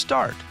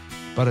start,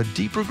 but a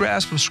deeper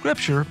grasp of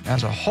Scripture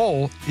as a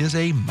whole is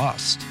a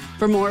must.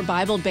 For more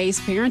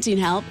Bible-based parenting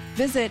help,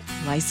 visit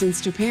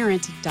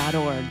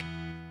licensedtoparent.org.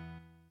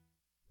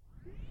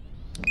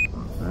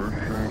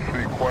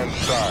 Sequence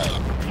start.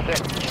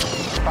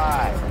 6,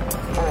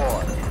 5,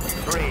 4,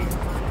 3,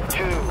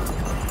 2,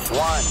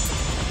 1,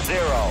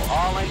 0.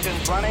 All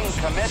engines running.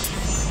 Commit.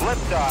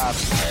 Liftoff.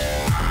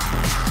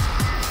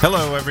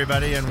 Hello,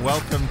 everybody, and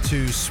welcome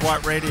to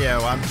SWAT Radio.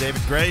 I'm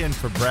David Gray, and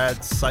for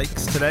Brad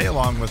Sykes today,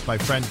 along with my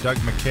friend Doug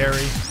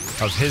McCary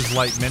of His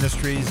Light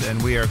Ministries,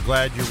 and we are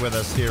glad you're with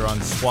us here on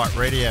SWAT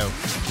Radio.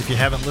 If you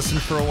haven't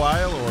listened for a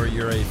while, or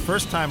you're a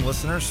first-time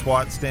listener,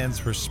 SWAT stands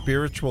for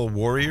Spiritual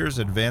Warriors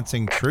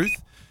Advancing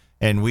Truth,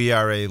 and we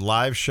are a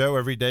live show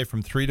every day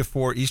from 3 to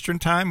 4 Eastern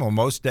Time, or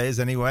most days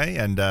anyway,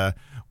 and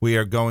we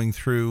are going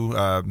through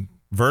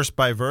verse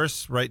by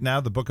verse right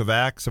now, the book of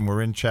Acts, and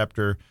we're in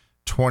chapter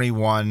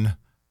 21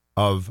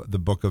 of the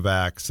book of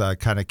Acts,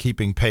 kind of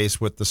keeping pace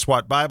with the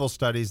SWAT Bible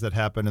studies that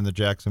happen in the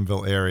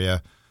Jacksonville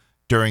area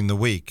during the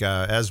week.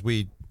 As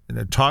we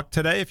talk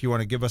today, if you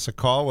want to give us a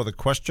call with a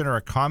question or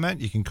a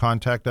comment, you can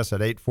contact us at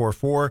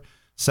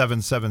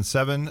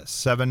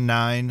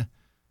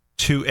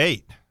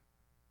 844-777-7928.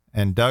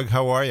 And Doug,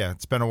 how are you?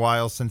 It's been a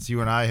while since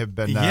you and I have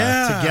been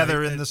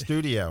together in the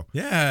studio.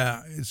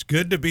 Yeah, it's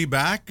good to be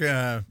back.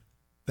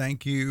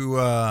 Thank you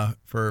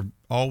for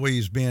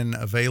always being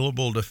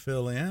available to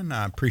fill in.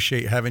 I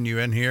appreciate having you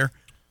in here.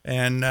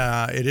 And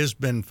it has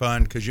been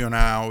fun because you and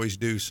I always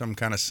do some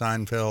kind of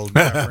Seinfeld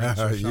reference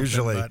or something.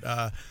 Usually.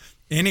 But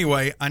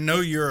anyway, I know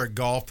you're a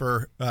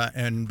golfer,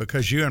 and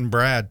because you and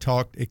Brad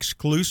talked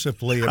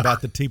exclusively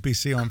about the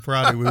TPC on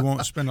Friday, we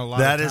won't spend a lot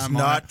of time on it. That is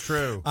not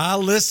true. I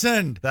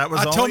listened. I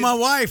told my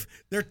wife,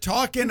 they're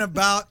talking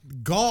about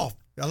golf.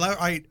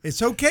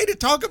 It's okay to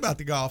talk about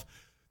the golf.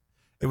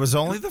 It was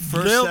only the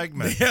first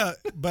segment. Yeah,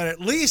 but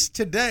at least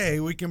today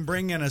we can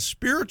bring in a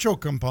spiritual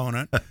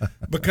component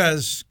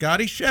because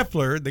Scotty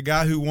Scheffler, the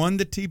guy who won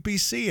the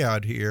TPC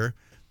out here,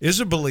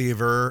 is a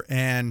believer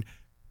and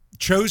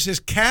chose his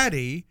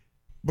caddy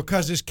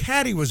because his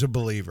caddy was a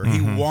believer.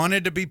 Mm-hmm. He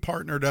wanted to be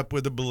partnered up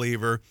with a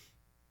believer.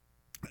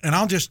 And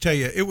I'll just tell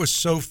you, it was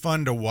so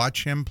fun to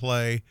watch him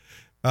play,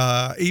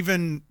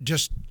 even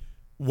just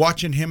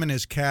watching him and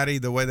his caddy,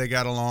 the way they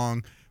got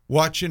along,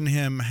 watching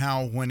him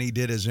how when he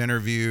did his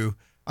interview,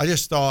 I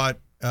just thought,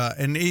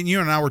 and you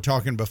and I were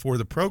talking before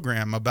the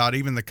program about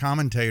even the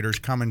commentators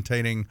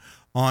commentating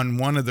on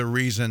one of the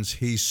reasons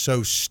he's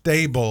so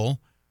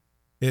stable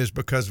is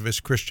because of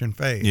his Christian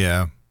faith.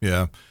 Yeah.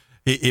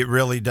 It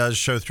really does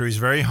show through. He's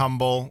very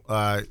humble,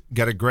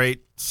 got a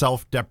great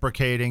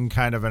self-deprecating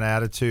kind of an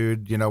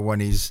attitude, when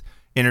he's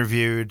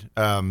interviewed.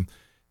 One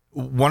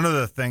of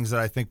the things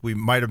that I think we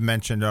might have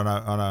mentioned on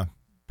a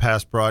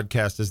past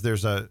broadcast is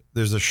there's a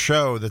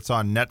show that's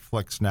on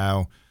Netflix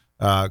now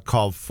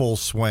called Full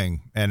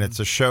Swing, and it's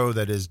a show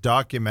that is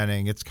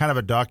documenting. It's kind of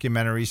a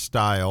documentary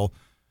style,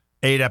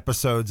 8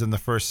 episodes in the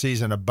first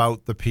season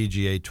about the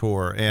PGA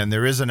Tour, and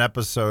there is an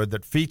episode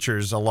that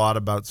features a lot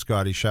about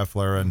Scotty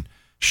Scheffler and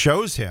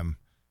shows him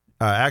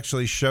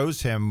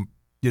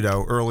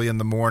early in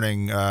the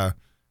morning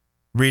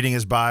reading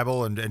his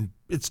Bible, and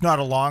it's not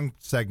a long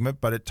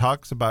segment, but he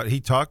talks about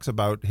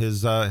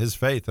his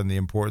faith and the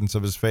importance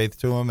of his faith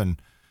to him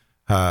and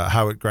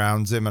how it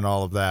grounds him and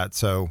all of that.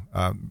 So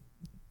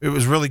it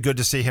was really good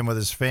to see him with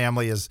his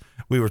family. As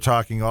we were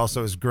talking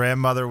also, his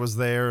grandmother was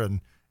there,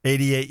 and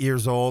 88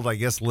 years old, I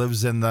guess,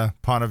 lives in the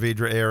Ponte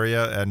Vedra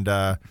area, and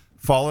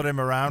followed him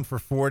around for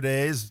 4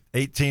 days,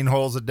 18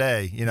 holes a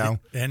day,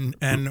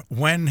 And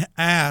when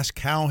asked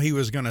how he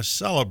was going to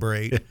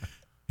celebrate,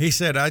 he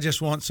said, I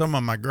just want some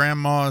of my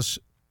grandma's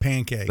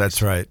pancakes.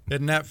 That's right.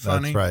 Isn't that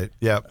funny? That's right.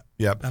 Yep.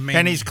 I mean,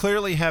 and he's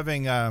clearly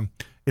having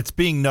it's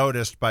being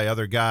noticed by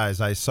other guys.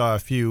 I saw a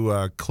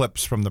few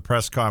clips from the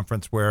press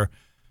conference where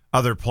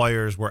other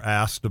players were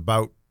asked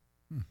about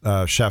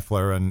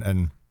Scheffler,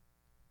 and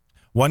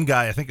one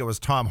guy, I think it was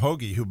Tom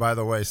Hoagie, who, by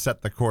the way,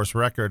 set the course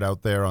record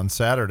out there on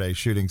Saturday,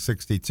 shooting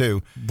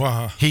 62.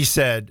 Wow. He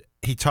said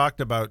he talked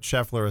about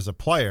Scheffler as a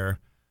player,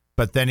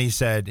 but then he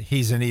said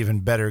he's an even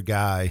better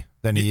guy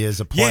than he is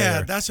a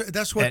player. Yeah,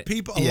 that's what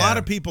people. A lot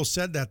of people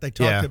said that. They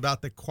talked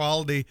about the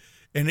quality,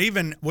 and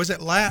even was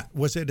it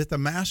at the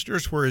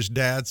Masters where his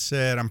dad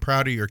said, "I'm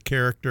proud of your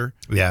character."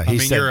 Yeah, he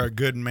said, you're a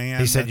good man.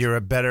 He said you're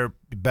a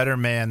better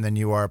man than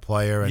you are a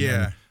player.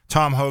 And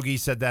Tom Hoagie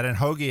said that, and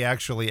Hoagie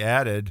actually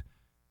added,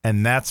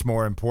 and that's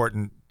more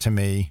important to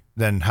me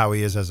than how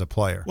he is as a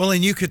player. Well,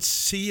 and you could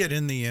see it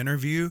in the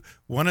interview.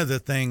 One of the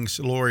things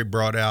Lori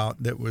brought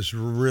out that was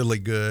really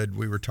good,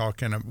 we were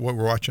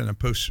watching a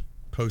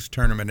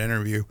post-tournament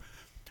interview,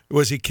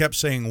 was he kept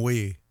saying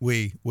we,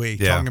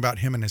 talking about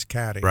him and his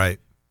caddy. Right.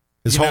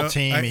 His whole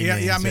team.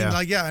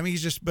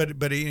 He's just,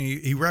 but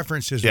he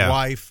referenced his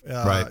wife,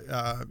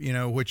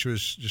 which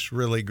was just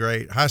really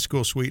great. High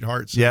school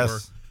sweethearts.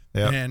 Yes.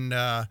 Yep.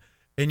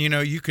 And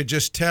you could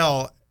just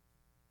tell,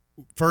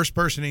 first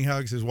person he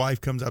hugs, his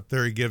wife comes up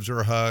there, he gives her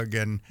a hug,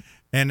 and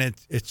And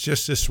it's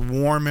just this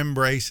warm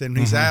embrace. And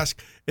he's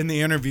asked in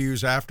the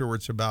interviews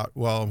afterwards about,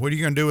 well, what are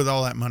you going to do with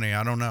all that money?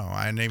 I don't know.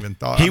 I hadn't even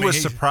thought. He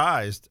was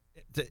surprised.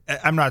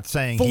 I'm not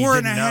saying he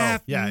didn't know.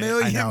 $4.5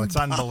 million. I know, it's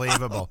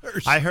unbelievable.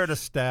 I heard a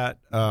stat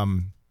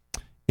in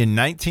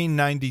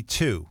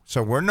 1992.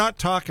 So we're not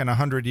talking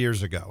 100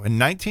 years ago. In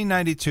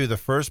 1992, the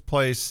first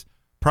place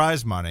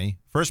prize money,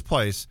 was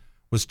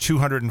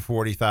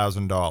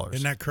 $240,000.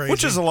 Isn't that crazy?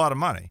 Which is a lot of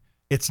money.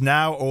 It's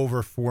now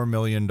over $4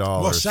 million.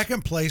 Well,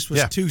 second place was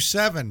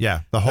 2.7.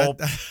 Yeah, the whole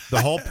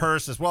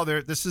purse is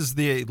this is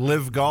the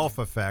Live Golf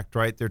effect,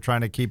 right? They're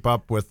trying to keep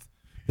up with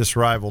this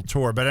rival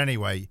tour. But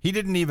anyway, he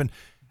didn't even.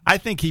 I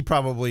think he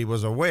probably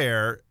was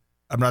aware.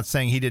 I'm not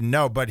saying he didn't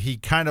know, but he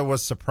kind of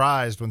was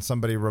surprised when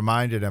somebody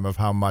reminded him of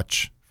how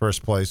much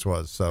first place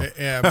was. So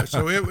yeah,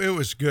 so it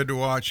was good to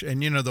watch.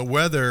 And the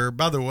weather.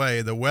 By the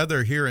way, the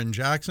weather here in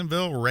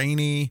Jacksonville,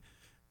 rainy,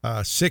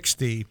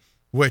 60.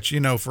 Which,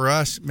 for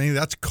us, maybe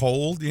that's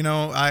cold.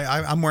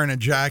 I'm wearing a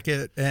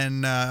jacket,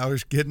 and I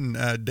was kidding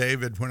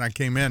David when I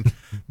came in.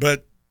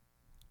 But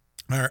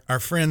our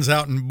friends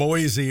out in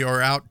Boise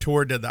or out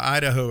toward the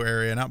Idaho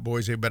area, not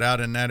Boise, but out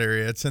in that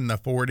area, it's in the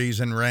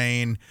 40s and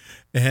rain.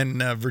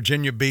 And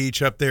Virginia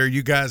Beach up there,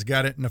 you guys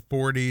got it in the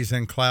 40s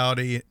and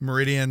cloudy.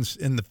 Meridian's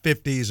in the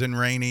 50s and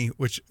rainy,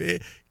 which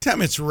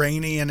time it's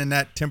rainy and in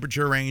that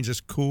temperature range is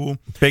cool.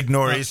 Big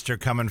nor'easter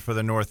coming for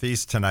the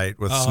Northeast tonight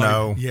with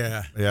snow.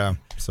 Yeah. Yeah.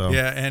 So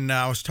yeah, and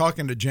I was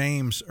talking to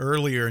James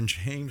earlier, and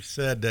James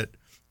said that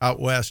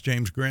out west,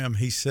 James Grimm,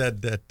 he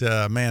said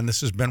that, man,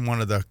 this has been one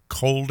of the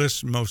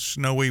coldest, most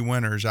snowy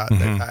winters they've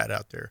had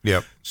out there.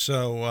 Yep.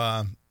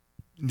 So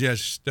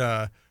just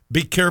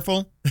be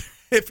careful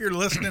if you're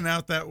listening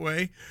out that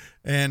way,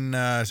 and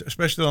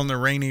especially on the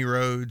rainy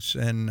roads.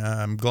 And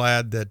I'm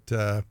glad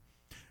that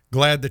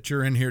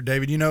you're in here,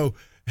 David.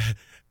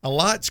 A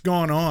lot's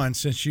gone on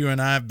since you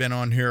and I have been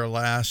on here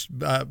last,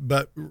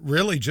 but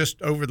really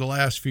just over the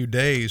last few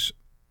days,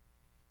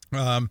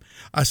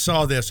 I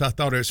saw this. I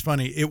thought it was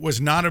funny. It was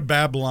not a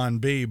Babylon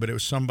Bee, but it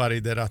was somebody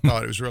that I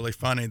thought it was really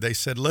funny. They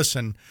said,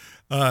 listen,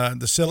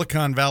 the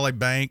Silicon Valley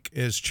Bank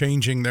is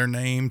changing their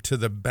name to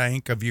the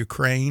Bank of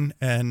Ukraine,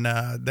 and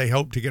they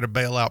hope to get a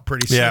bailout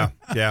pretty soon.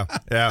 Yeah.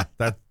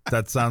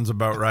 That sounds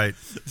about right.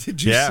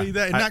 Did you see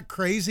that? Isn't that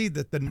crazy?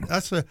 Isn't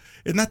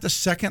that the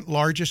second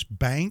largest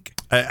bank?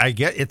 I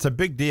get it's a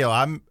big deal.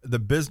 The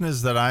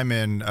business that I'm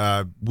in.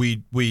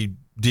 We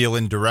deal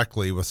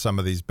indirectly with some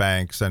of these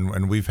banks,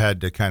 and we've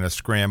had to kind of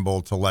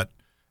scramble to let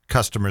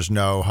customers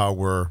know how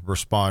we're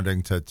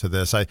responding to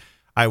this. I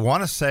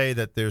want to say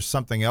that there's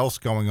something else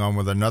going on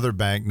with another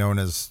bank known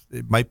as,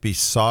 it might be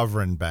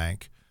Sovereign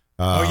Bank.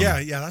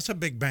 Yeah, that's a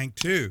big bank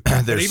too.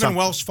 But even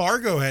Wells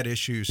Fargo had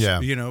issues,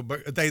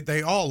 but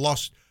they all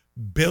lost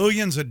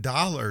billions of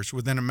dollars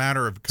within a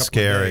matter of a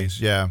couple of days.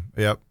 Yeah,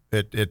 yep.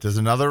 It is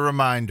another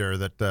reminder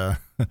that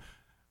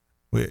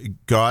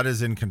God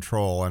is in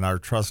control, and our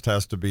trust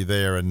has to be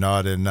there, and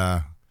not in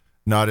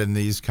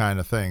these kind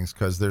of things,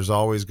 because there's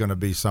always going to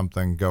be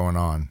something going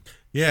on.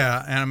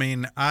 Yeah, and I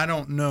mean, I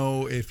don't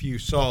know if you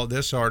saw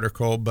this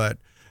article, but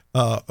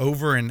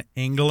over in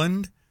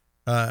England,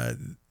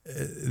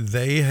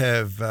 they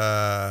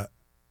have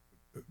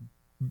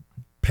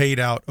paid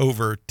out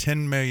over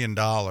 $10 million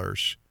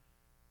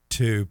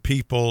to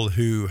people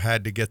who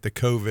had to get the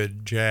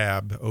COVID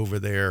jab over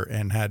there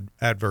and had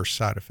adverse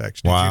side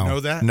effects. Did you know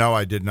that? No,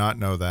 I did not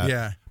know that.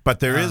 Yeah. But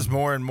there is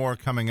more and more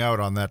coming out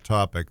on that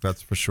topic,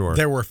 that's for sure.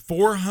 There were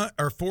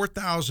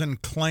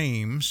 4,000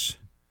 claims,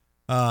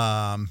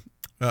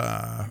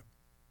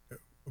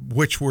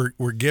 which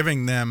were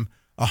giving them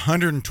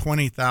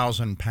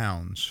 120,000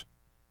 pounds.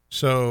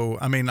 So,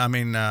 I mean,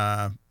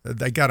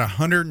 they got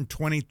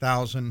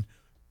 120,000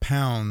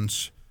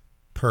 pounds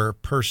per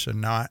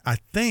person. Now, I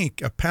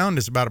think a pound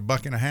is about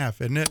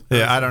 $1.50, isn't it?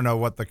 Yeah, I don't know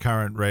what the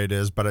current rate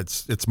is, but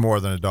it's more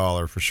than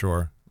 $1 for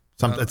sure.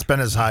 It's been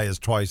as high as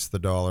twice the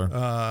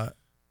dollar.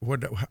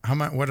 What did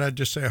I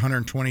just say?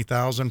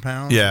 120,000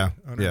 pounds? Yeah,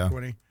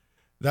 120. Yeah.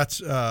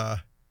 That's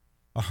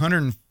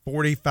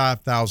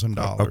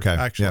 $145,000. Okay,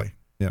 actually,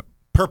 yep.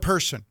 Per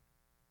person,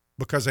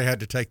 because they had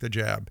to take the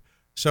jab.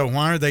 So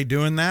why are they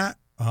doing that?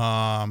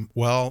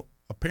 Well,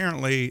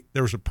 apparently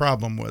there was a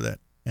problem with it,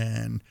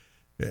 and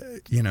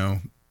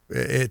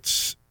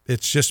it's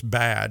just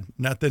bad.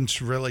 Nothing's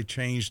really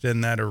changed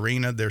in that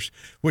arena.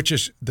 Which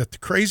is the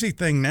crazy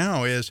thing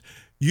now is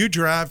you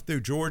drive through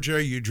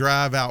Georgia, you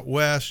drive out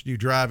west, you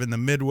drive in the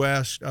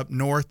Midwest, up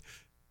north.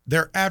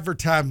 There are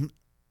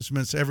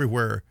advertisements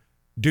everywhere.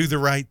 Do the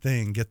right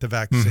thing, get the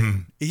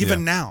vaccine.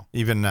 Even now.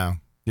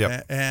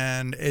 Yep.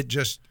 And it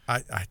just,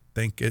 I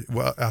think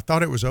I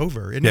thought it was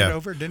over. Isn't it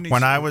over? Didn't he?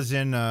 When I was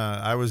in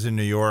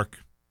New York,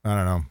 I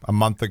don't know, a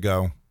month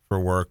ago for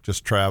work,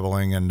 just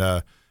traveling, and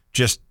I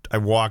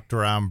walked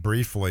around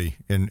briefly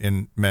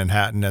in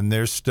Manhattan, and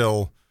there's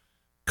still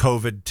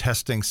COVID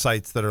testing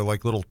sites that are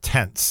like little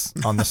tents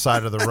on the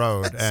side of the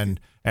road, and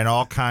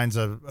all kinds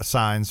of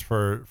signs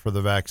for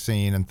the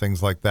vaccine and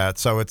things like that.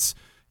 So it's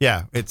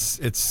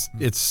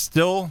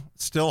still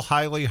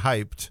highly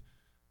hyped.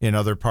 in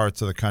other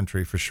parts of the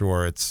country for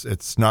sure.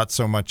 It's not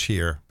so much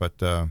here,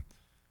 but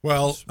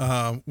well,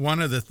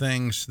 one of the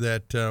things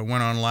that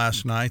went on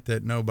last night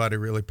that nobody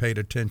really paid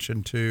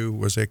attention to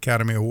was the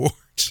Academy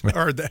Awards.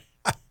 Or the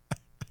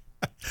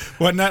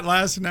wasn't that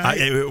last night?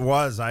 It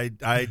was. I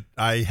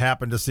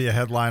happened to see a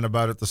headline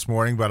about it this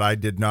morning, but I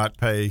did not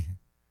pay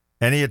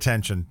any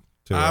attention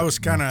to it. I was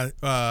kind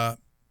of.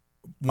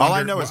 All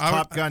I know is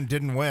Top Gun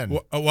didn't win.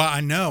 Well,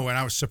 I know, and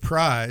I was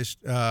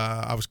surprised.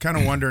 I was kind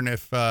of wondering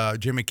if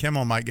Jimmy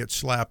Kimmel might get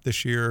slapped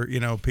this year. You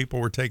know,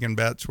 people were taking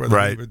bets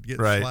whether he would get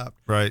slapped.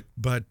 Right.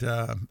 But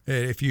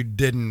if you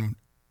didn't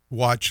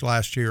watch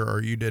last year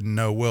or you didn't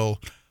know, Will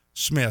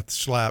Smith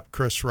slapped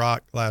Chris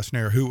Rock last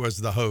year, who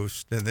was the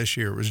host, and this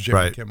year it was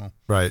Jimmy Kimmel.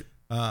 Right.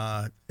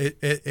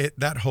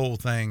 That whole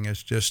thing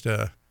is just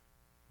a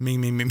me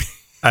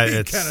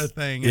kind of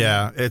thing.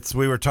 Yeah,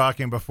 we were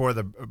talking before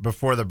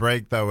the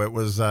break, though. It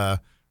was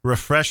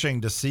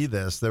refreshing to see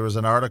this. There was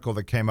an article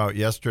that came out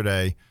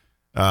yesterday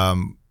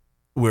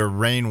where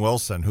Rainn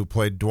Wilson, who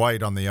played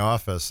Dwight on The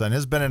Office and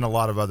has been in a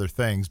lot of other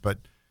things, but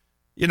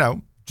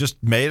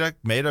just made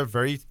a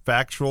very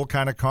factual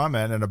kind of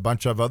comment, and a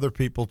bunch of other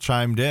people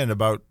chimed in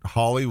about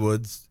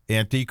Hollywood's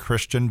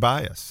anti-Christian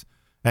bias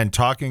and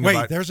talking about.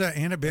 Wait, there's an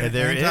anti-bias.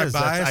 There is.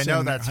 I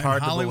know that's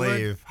hard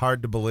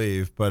to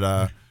believe,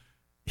 but.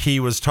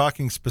 He was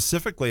talking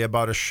specifically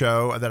about a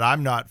show that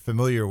I'm not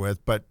familiar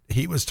with, but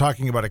he was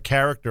talking about a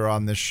character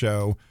on this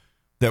show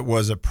that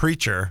was a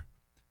preacher,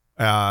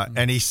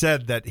 and he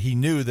said that he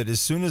knew that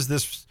as soon as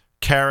this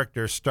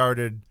character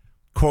started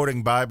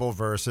quoting Bible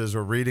verses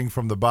or reading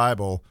from the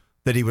Bible,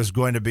 that he was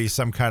going to be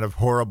some kind of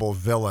horrible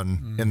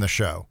villain in the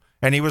show.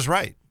 And he was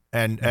right.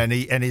 And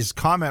his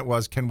comment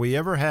was, can we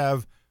ever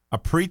have a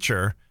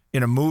preacher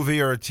in a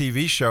movie or a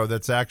TV show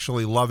that's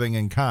actually loving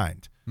and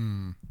kind?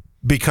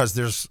 Because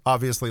there's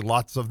obviously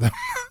lots of them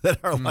that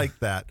are like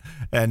that,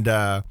 and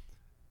the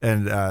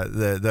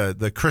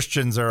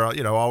Christians are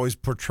always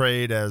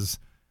portrayed as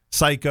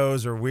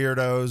psychos or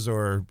weirdos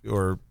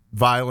or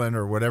violent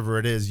or whatever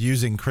it is,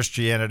 using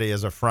Christianity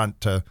as a front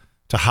to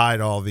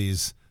hide all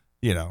these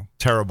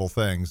terrible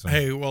things.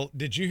 Hey, well,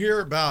 did you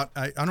hear about?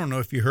 I don't know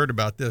if you heard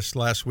about this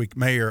last week.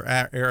 Mayor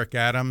Eric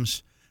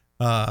Adams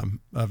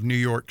of New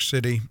York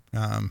City.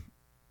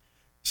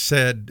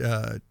 Said,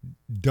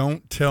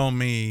 don't tell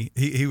me,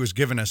 he was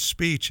giving a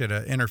speech at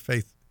an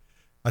interfaith,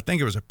 I think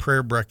it was a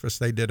prayer breakfast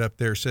they did up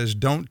there, says,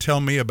 don't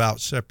tell me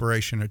about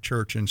separation of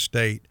church and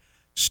state.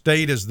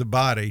 State is the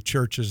body,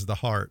 church is the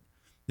heart.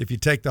 If you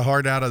take the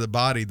heart out of the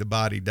body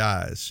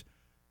dies.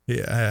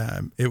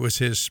 It was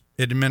his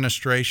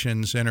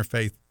administration's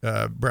interfaith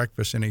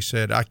breakfast, and he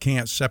said, I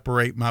can't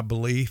separate my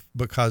belief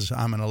because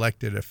I'm an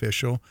elected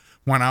official.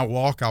 When I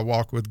walk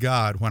with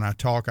God. When I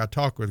talk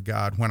with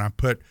God. When I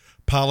put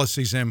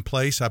policies in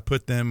place, I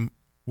put them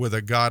with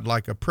a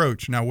God-like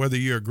approach. Now, whether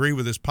you agree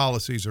with his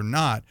policies or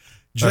not,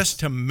 just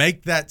to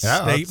make that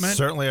statement. That's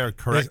certainly a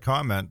correct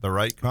comment, the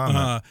right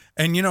comment.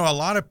 And, a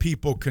lot of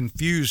people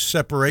confuse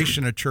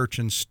separation of church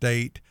and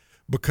state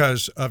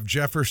because of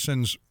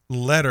Jefferson's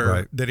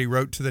letter that he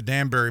wrote to the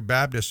Danbury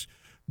Baptists.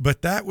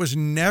 But that was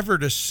never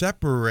to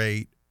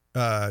separate.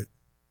 It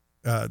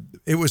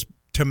was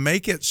to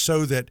make it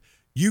so that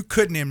you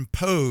couldn't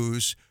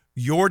impose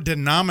your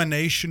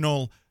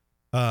denominational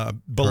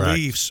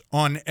beliefs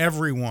on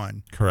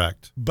everyone.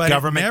 Correct. But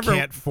government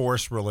can't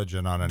force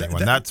religion on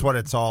anyone. That's what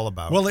it's all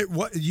about. Well,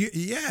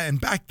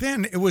 and back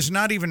then it was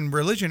not even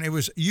religion. It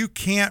was you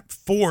can't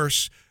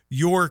force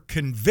your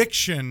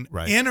conviction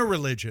in a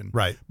religion.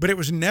 Right. But it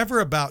was never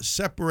about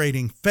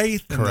separating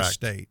faith and the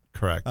state.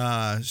 Correct.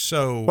 Hence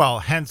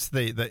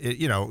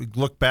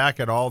look back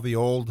at all the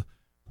old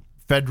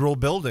federal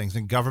buildings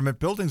and government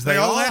buildings. They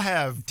all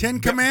have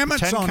Ten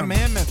Commandments on them. 10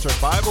 Commandments or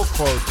Bible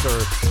quotes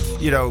or,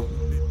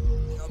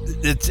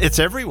 it's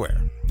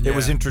everywhere. Yeah. It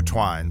was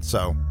intertwined.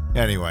 So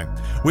anyway,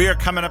 we are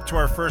coming up to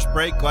our first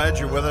break. Glad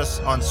you're with us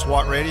on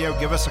SWAT Radio.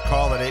 Give us a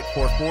call at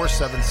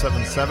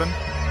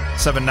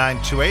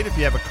 844-777-7928 if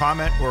you have a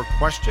comment or a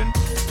question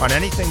on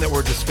anything that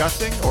we're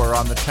discussing or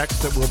on the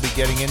text that we'll be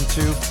getting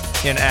into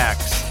in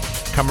Acts.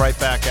 Come right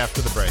back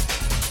after the break.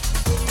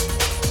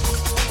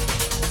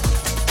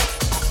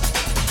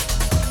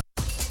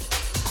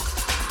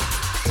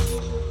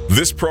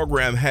 This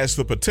program has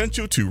the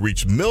potential to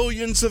reach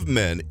millions of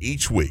men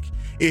each week.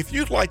 If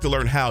you'd like to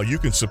learn how you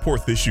can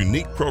support this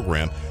unique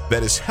program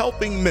that is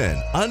helping men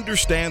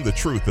understand the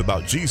truth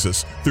about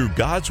Jesus through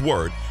God's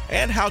Word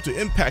and how to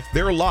impact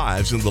their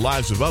lives and the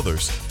lives of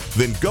others,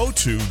 then go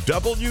to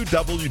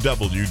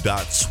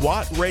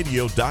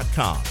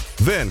www.swatradio.com.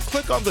 Then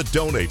click on the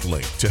donate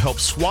link to help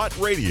SWAT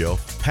Radio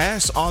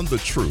pass on the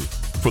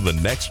truth for the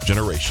next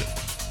generation.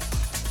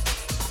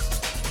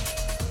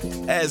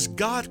 As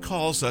God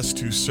calls us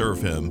to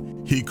serve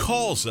Him, He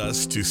calls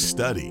us to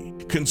study.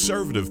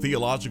 Conservative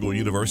Theological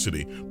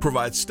University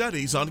provides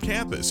studies on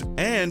campus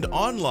and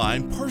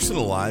online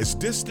personalized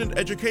distant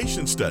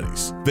education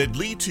studies that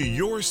lead to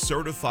your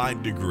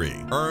certified degree.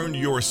 Earn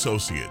your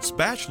associate's,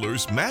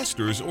 bachelor's,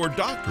 master's, or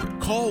doctorate.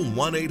 Call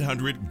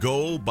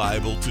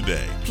 1-800-GO-BIBLE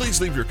today.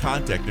 Please leave your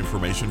contact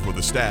information for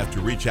the staff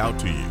to reach out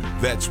to you.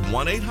 That's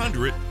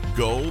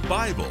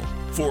 1-800-GO-BIBLE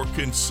for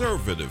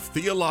Conservative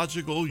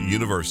Theological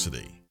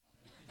University.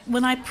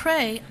 When I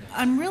pray,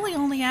 I'm really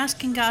only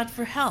asking God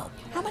for help.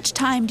 How much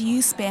time do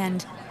you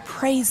spend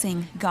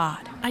praising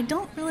God? I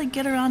don't really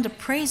get around to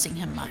praising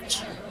Him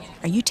much.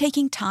 Are you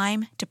taking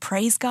time to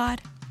praise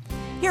God?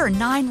 Here are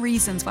 9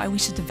 reasons why we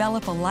should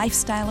develop a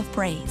lifestyle of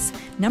praise.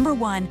 Number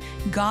 1,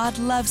 God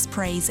loves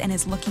praise and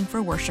is looking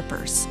for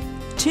worshipers.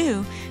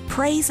 2,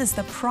 praise is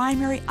the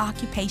primary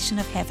occupation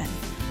of heaven.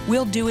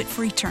 We'll do it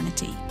for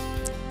eternity.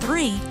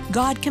 3,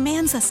 God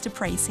commands us to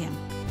praise Him.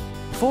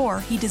 4,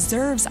 He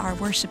deserves our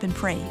worship and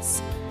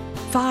praise.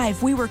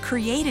 5, we were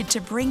created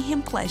to bring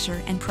Him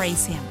pleasure and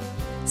praise Him.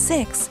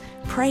 6,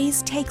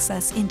 praise takes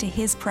us into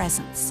His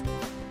presence.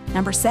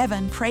 Number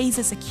 7, praise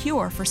is a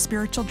cure for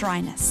spiritual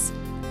dryness.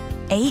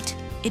 8,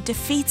 it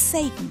defeats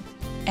Satan.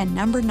 And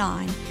number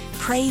 9,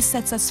 praise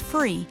sets us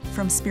free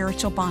from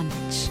spiritual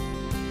bondage.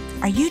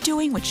 Are you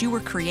doing what you were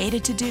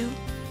created to do?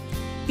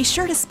 Be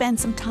sure to spend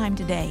some time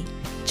today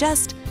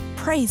just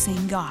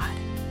praising God.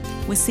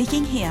 With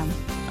Seeking Him,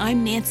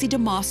 I'm Nancy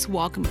DeMoss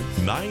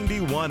Walkemuth.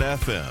 91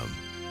 FM,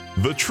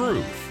 The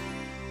Truth.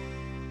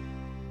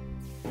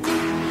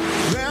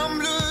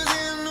 Ramblers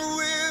in the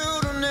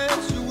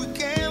wilderness, we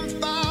can't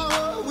find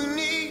what we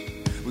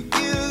need. We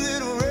get a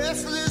little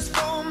restless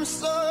from the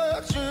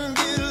search and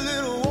get a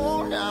little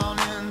worn down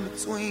in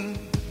between.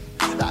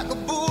 Like a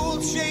bull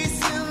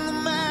chasing the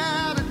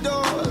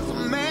matadors, a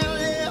man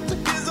left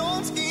with his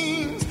own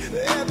schemes.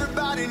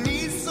 Everybody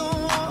needs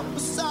someone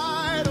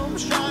beside him,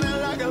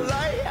 shining like a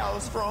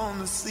lighthouse from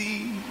the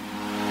sea.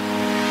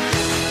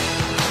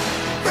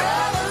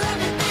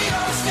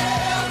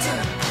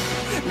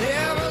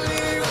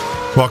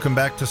 Welcome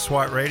back to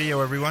SWAT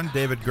Radio, everyone.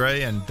 David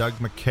Gray and Doug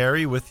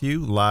McCary with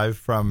you live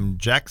from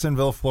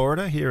Jacksonville,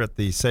 Florida, here at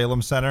the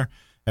Salem Center.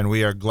 And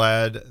we are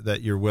glad that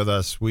you're with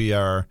us. We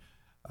are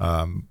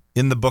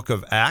in the book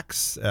of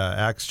Acts,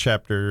 Acts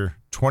chapter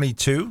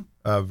 22,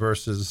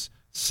 verses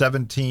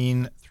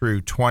 17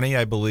 through 20,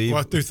 I believe.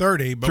 Well, through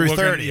 30. But through we're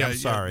 30, gonna, I'm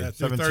sorry.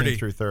 through 17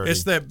 through 30.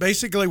 It's that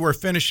basically we're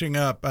finishing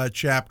up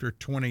chapter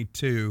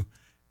 22,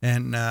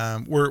 and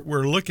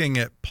we're looking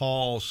at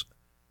Paul's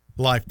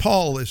life.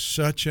 Paul is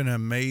such an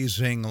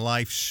amazing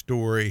life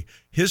story.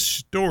 His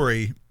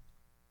story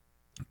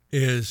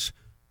is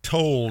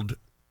told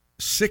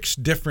 6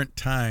 different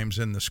times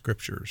in the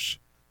scriptures.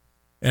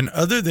 And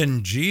other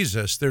than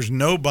Jesus, there's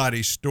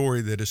nobody's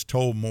story that is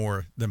told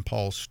more than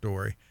Paul's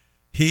story.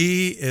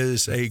 He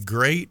is a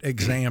great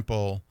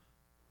example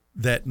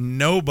that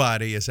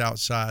nobody is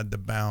outside the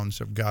bounds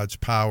of God's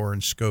power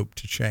and scope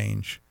to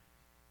change.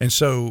 And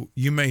so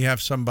you may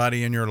have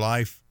somebody in your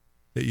life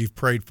that you've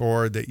prayed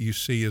for that you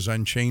see as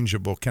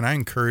unchangeable. Can I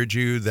encourage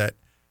you that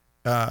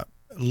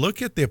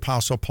look at the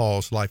Apostle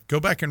Paul's life. Go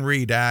back and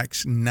read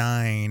Acts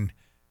 9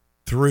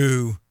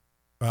 through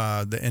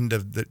the end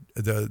of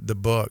the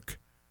book.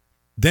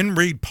 Then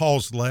read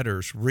Paul's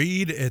letters.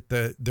 Read at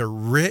the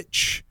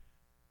rich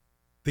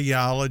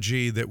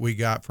theology that we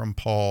got from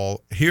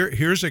Paul.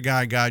 Here's a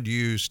guy God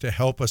used to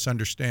help us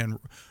understand.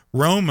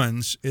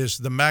 Romans is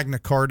the Magna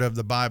Carta of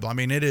the Bible. I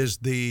mean, it is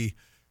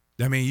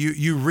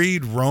you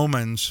read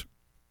Romans,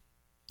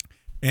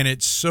 and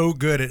it's so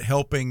good at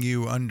helping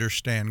you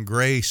understand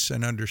grace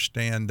and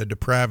understand the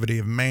depravity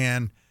of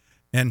man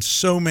and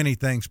so many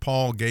things.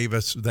 Paul gave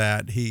us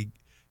that. He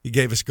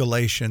gave us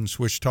Galatians,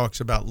 which talks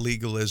about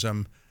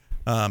legalism,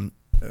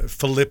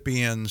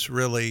 Philippians,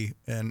 really,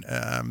 and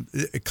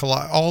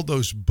all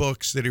those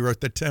books that he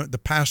wrote,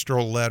 the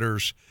pastoral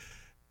letters,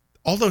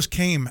 all those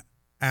came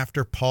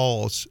after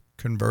Paul's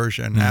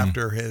conversion,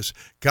 after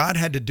God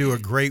had to do a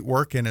great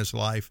work in his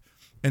life.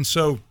 And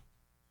so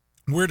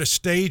we're at a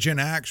stage in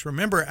Acts.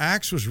 Remember,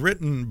 Acts was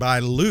written by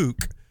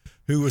Luke,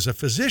 who was a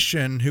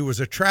physician, who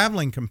was a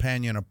traveling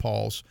companion of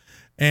Paul's.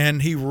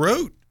 And he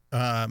wrote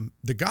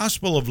the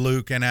Gospel of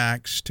Luke and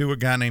Acts to a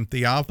guy named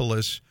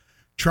Theophilus,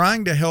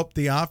 trying to help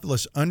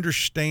Theophilus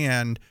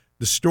understand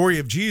the story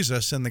of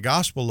Jesus in the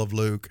Gospel of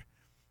Luke.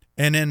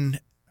 And in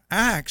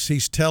Acts,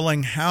 he's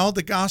telling how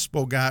the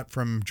gospel got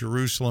from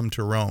Jerusalem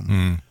to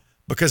Rome.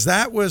 Because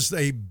that was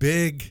a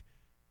big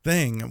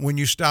thing when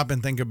you stop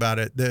and think about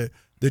it. The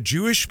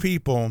Jewish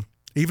people,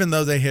 even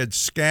though they had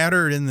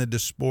scattered in the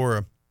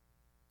diaspora,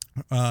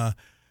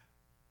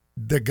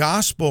 the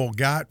gospel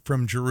got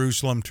from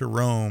Jerusalem to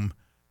Rome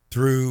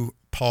through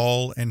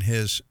Paul and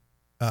his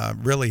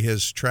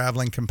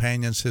traveling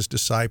companions, his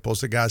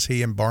disciples, the guys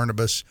he and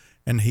Barnabas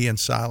and he and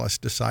Silas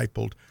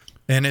discipled.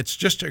 And it's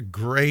just a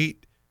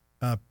great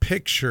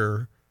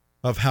picture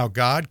of how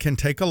God can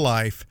take a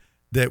life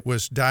that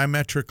was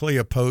diametrically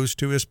opposed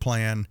to his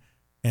plan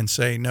and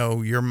say,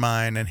 no, you're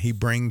mine, and he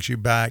brings you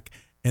back.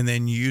 and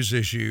then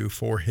uses you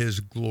for His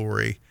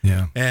glory.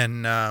 Yeah.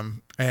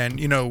 And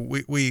you know,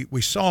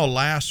 we saw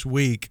last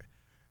week,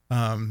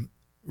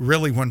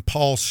 really when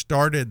Paul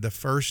started the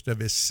first of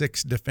his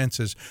 6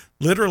 defenses,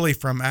 literally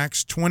from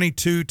Acts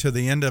 22 to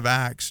the end of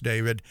Acts,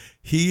 David,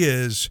 he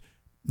is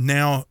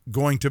now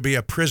going to be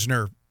a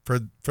prisoner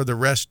for the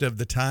rest of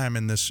the time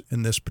in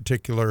this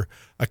particular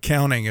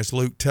accounting, as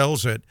Luke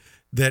tells it,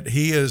 that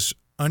he is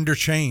under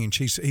chains.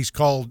 He's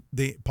called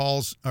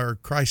Paul's or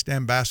Christ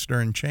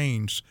ambassador in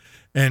chains.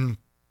 And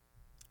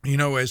you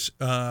know, as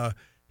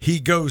he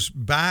goes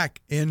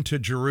back into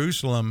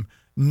Jerusalem,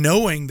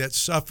 knowing that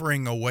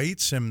suffering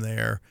awaits him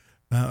there.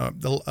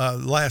 The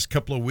last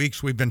couple of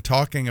weeks we've been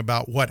talking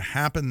about what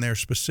happened there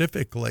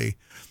specifically.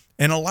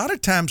 And a lot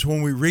of times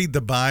when we read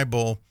the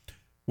Bible,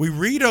 we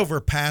read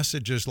over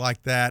passages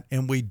like that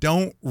and we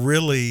don't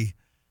really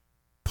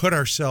put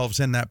ourselves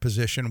in that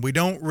position. We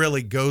don't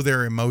really go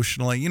there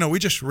emotionally. You know, we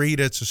just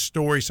read it's a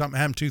story, something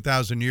happened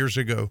 2,000 years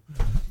ago.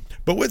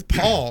 But with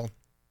Paul,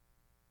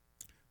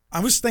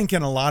 I was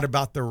thinking a lot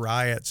about the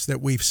riots that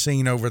we've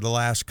seen over the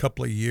last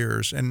couple of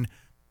years and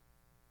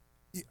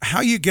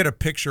how you get a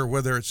picture,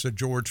 whether it's the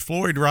George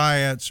Floyd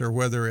riots or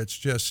whether it's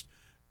just,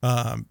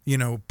 you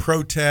know,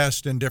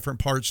 protest in different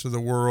parts of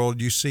the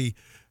world. You see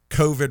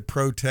COVID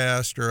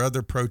protest or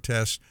other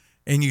protests,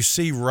 and you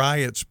see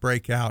riots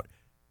break out.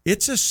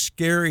 It's a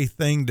scary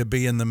thing to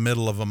be in the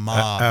middle of a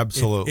mob.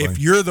 Absolutely. If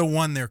you're the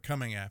one they're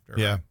coming after.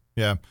 Yeah, right?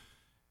 yeah.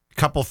 A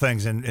couple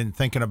things in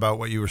thinking about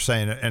what you were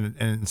saying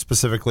and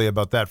specifically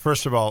about that.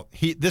 First of all,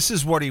 this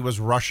is what he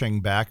was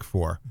rushing back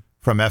for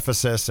from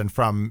Ephesus and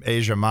from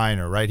Asia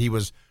Minor, right? He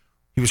was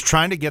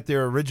trying to get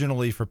there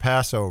originally for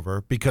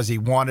Passover because he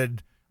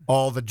wanted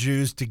all the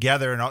Jews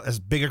together and as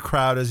big a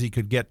crowd as he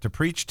could get to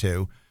preach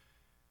to.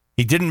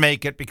 He didn't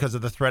make it because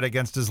of the threat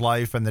against his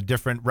life and the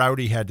different route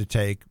he had to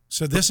take.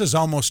 So this is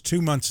almost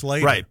 2 months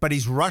later. Right, but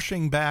he's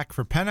rushing back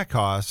for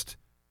Pentecost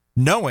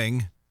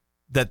knowing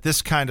that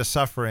this kind of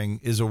suffering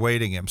is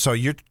awaiting him. So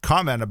your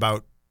comment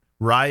about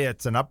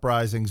riots and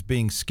uprisings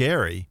being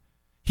scary,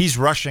 he's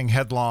rushing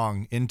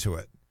headlong into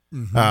it.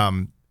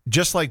 Mm-hmm.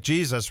 Just like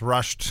Jesus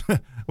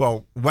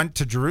went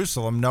to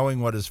Jerusalem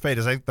knowing what his fate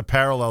is. I think the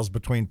parallels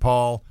between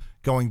Paul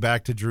going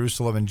back to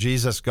Jerusalem and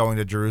Jesus going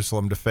to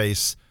Jerusalem to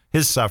face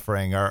his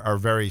suffering are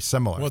very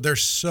similar. Well,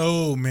 there's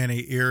so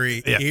many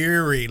eerie,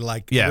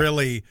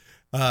 really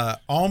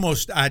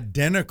almost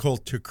identical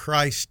to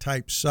Christ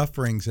type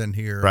sufferings in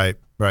here.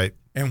 Right.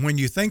 And when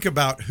you think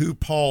about who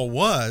Paul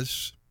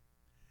was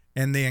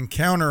and the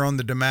encounter on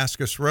the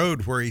Damascus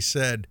Road where he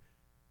said,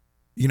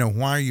 you know,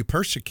 why are you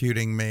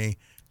persecuting me?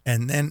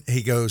 And then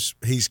he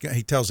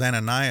tells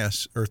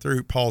Ananias, or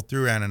through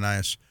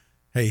Ananias,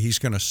 hey, he's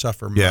going to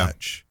suffer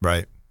much.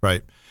 Right.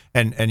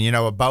 And you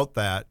know, about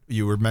that,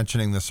 you were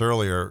mentioning this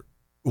earlier,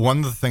 one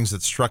of the things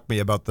that struck me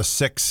about the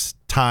 6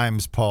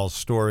 times Paul's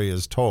story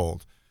is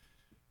told,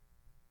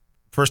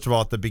 first of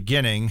all, at the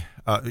beginning,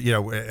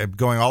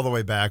 going all the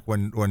way back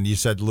when you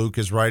said Luke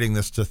is writing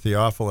this to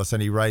Theophilus,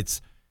 and he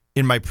writes,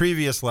 in my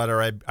previous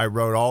letter, I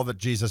wrote all that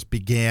Jesus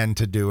began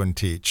to do and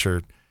teach,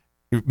 or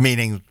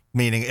meaning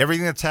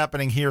everything that's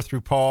happening here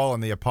through Paul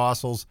and the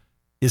apostles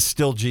is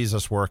still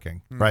Jesus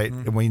working, right?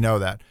 And we know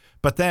that.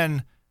 But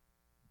then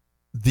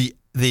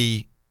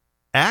the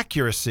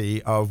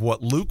accuracy of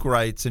what Luke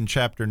writes in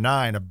chapter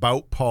 9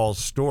 about Paul's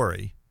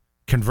story,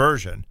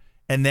 conversion,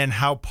 and then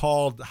how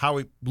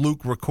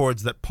Luke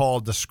records that Paul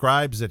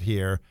describes it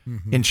here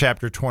in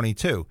chapter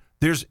 22.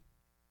 There's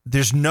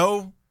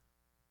no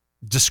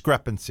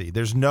discrepancy.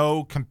 There's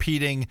no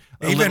competing.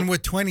 Even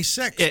with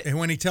 26, and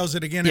when he tells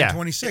it again in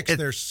 26,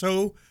 they're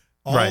so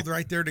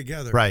right there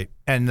together. Right.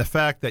 And the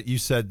fact that you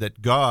said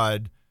that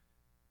God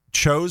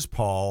chose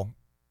Paul,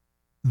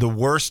 the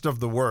worst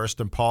of the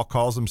worst, and Paul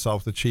calls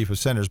himself the chief of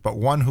sinners, but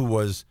one who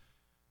was,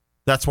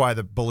 that's why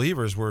the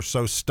believers were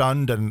so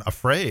stunned and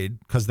afraid,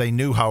 because they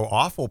knew how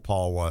awful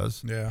Paul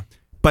was. Yeah.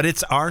 But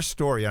it's our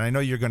story, and I know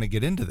you're going to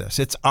get into this.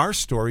 It's our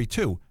story,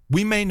 too.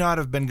 We may not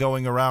have been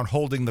going around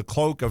holding the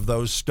cloak of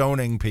those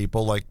stoning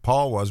people like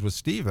Paul was with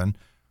Stephen,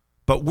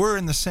 but we're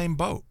in the same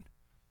boat.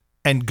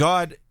 And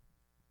God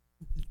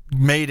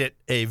made it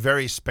a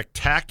very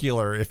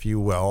spectacular, if you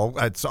will.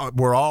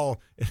 We're all,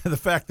 the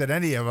fact that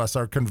any of us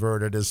are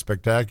converted is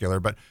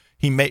spectacular, but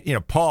he made,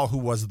 Paul, who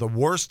was the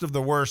worst of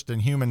the worst in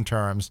human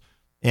terms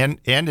and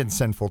in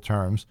sinful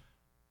terms,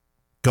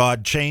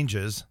 God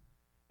changes.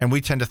 And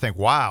we tend to think,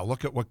 wow,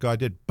 look at what God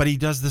did. But he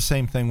does the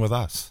same thing with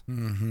us.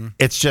 Mm-hmm.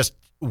 It's just,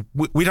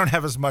 we don't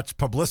have as much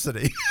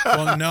publicity.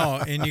 Well,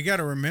 no. And you got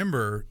to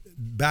remember,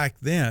 back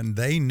then,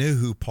 they knew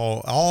who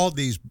all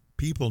these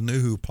people knew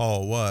who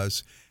Paul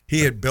was.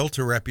 He had built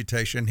a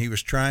reputation. He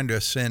was trying to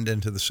ascend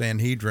into the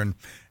Sanhedrin,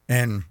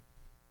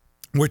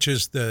 which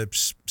is the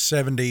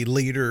 70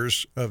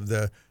 leaders of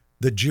the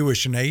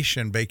Jewish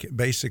nation,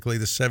 basically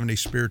the 70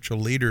 spiritual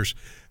leaders.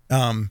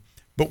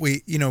 But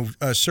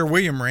Sir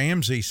William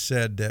Ramsey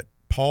said that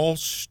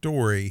Paul's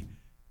story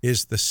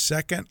is the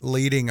second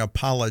leading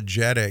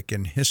apologetic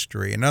in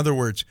history. In other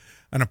words,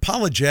 an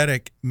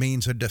apologetic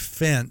means a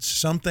defense,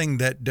 something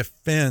that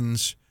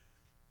defends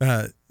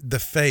the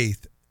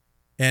faith.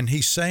 And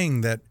he's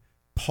saying that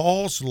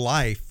Paul's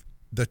life,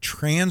 the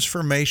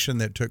transformation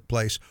that took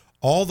place,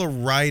 all the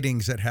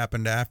writings that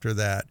happened after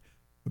that,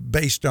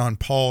 based on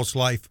Paul's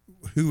life,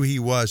 who he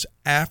was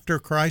after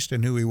Christ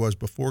and who he was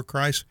before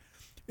Christ,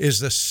 is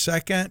the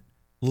second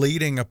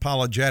leading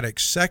apologetic,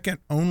 second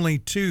only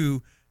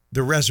to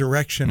the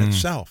resurrection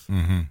itself,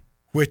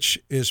 which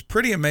is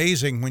pretty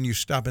amazing when you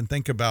stop and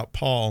think about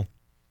Paul,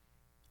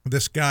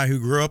 this guy who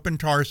grew up in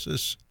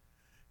Tarsus.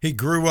 He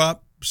grew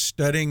up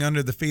studying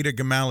under the feet of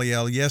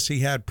Gamaliel. Yes, he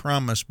had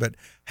promise, but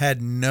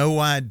had no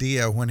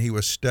idea when he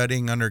was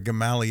studying under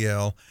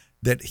Gamaliel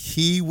that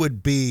he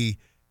would be.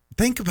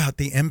 Think about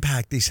the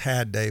impact he's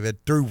had,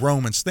 David, through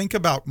Romans. Think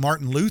about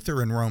Martin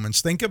Luther in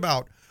Romans. Think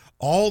about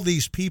all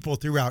these people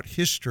throughout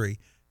history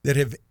that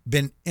have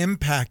been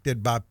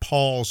impacted by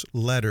Paul's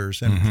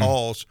letters and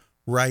Paul's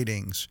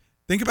writings.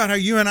 Think about how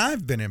you and I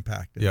have been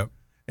impacted. Yep.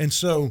 And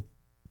so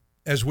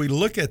as we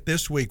look at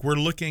this week, we're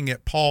looking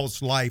at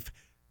Paul's life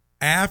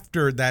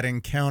after that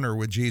encounter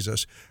with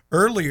Jesus.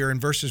 Earlier in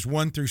verses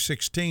 1 through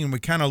 16, we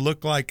kind of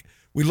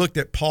looked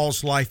at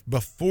Paul's life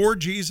before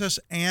Jesus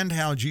and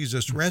how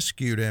Jesus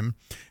rescued him.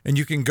 And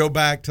you can go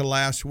back to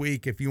last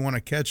week if you want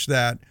to catch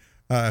that,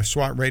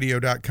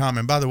 SWATradio.com.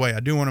 And by the way, I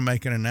do want to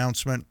make an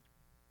announcement,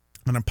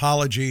 an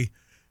apology,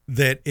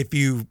 that if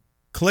you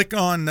click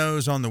on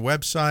those on the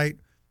website,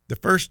 the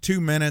first 2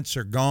 minutes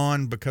are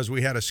gone because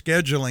we had a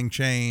scheduling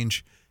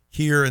change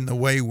here in the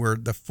way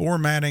the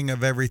formatting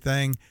of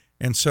everything.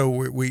 And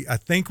so I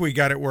think we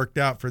got it worked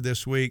out for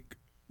this week.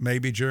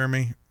 Maybe,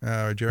 Jeremy.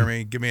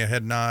 Jeremy, give me a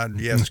head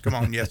nod. Yes, come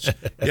on. Yes,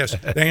 yes.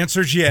 The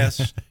answer's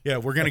yes. Yeah,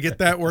 we're going to get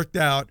that worked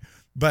out.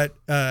 But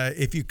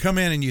if you come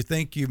in and you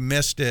think you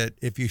missed it,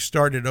 if you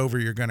start it over,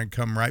 you're going to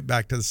come right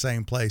back to the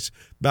same place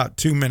about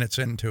 2 minutes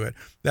into it.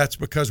 That's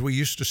because we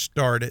used to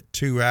start at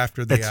 2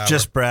 after the hour. It's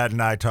just Brad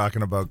and I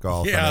talking about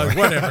golf. Yeah, anyway.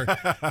 Whatever.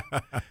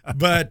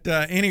 But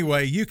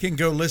anyway, you can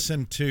go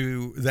listen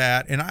to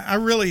that. And I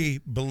really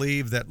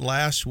believe that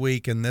last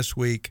week and this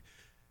week,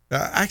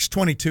 Acts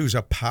 22 is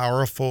a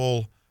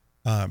powerful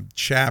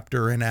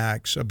chapter in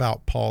Acts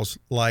about Paul's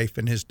life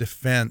and his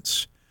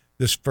defense.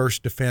 This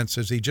first defense,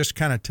 as he just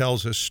kind of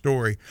tells his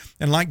story.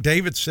 And like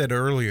David said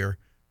earlier,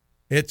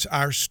 it's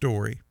our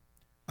story.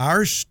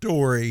 Our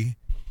story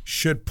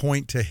should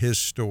point to his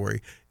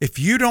story. If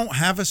you don't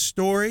have a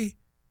story,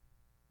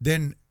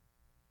 then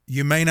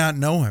you may not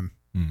know him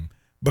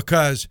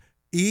because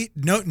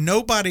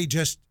nobody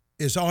just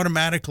is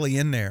automatically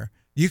in there.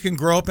 You can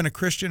grow up in a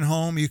Christian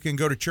home. You can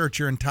go to church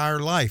your entire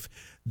life.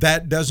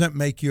 That doesn't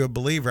make you a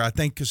believer. I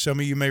think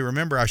some of you may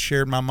remember I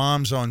shared my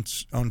mom's on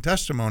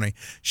testimony.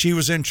 She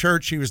was in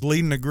church. She was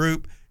leading a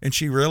group, and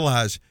she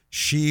realized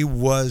she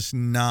was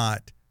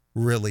not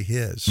really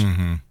his.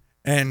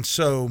 And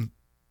so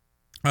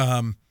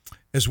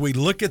as we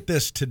look at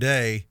this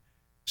today,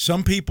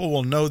 some people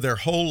will know their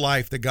whole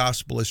life the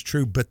gospel is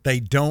true, but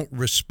they don't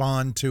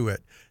respond to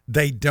it.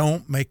 They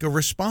don't make a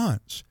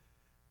response.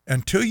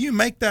 Until you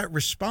make that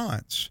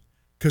response,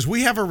 because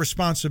we have a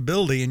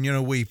responsibility,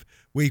 and, we've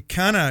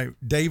kind of,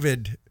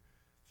 David,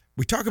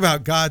 we talk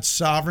about God's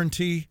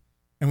sovereignty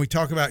and we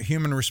talk about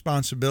human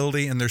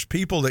responsibility, and there's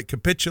people that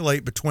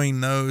capitulate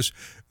between those.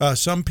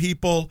 Some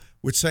people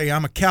would say,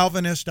 I'm a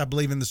Calvinist. I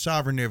believe in the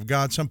sovereignty of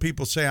God. Some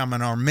people say I'm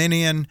an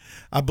Arminian.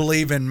 I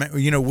believe in,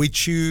 we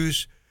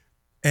choose.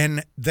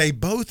 And they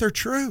both are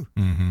true.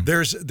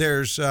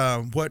 There's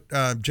what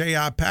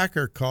J.I.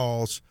 Packer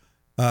calls,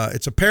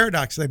 it's a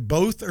paradox. They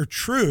both are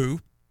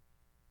true,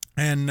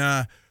 and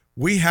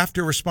we have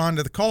to respond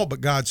to the call,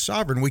 but God's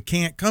sovereign. We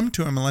can't come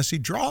to him unless he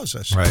draws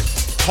us. Right.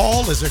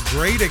 Paul is a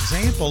great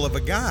example of a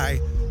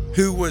guy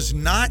who was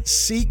not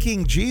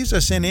seeking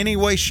Jesus in any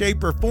way,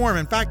 shape, or form.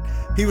 In fact,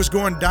 he was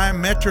going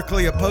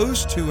diametrically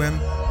opposed to him,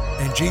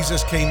 and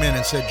Jesus came in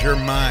and said, you're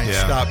mine.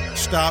 Yeah.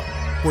 Stop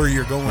where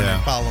you're going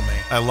and follow me.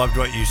 I loved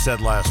what you said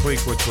last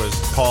week, which was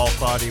Paul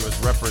thought he was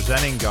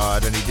representing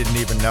God, and he didn't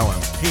even know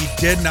him. He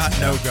did not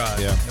know God.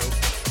 Yeah. Nope.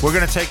 We're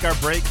going to take our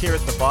break here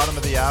at the bottom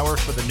of the hour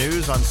for the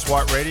news on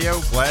SWAT Radio.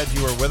 Glad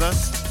you were with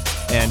us.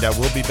 And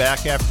we'll be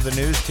back after the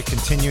news to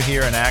continue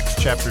here in Acts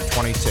chapter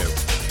 22.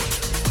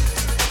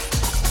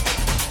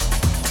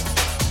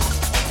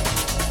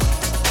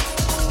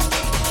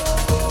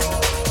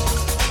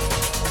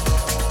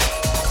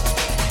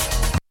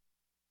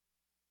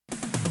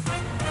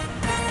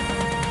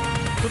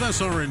 With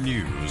SRN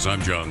News,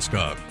 I'm John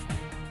Scott.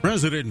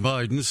 President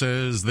Biden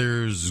says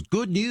there's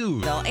good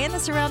news. And the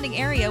surrounding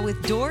area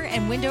with door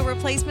and window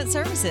replacement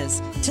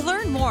services. To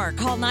learn more,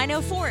 call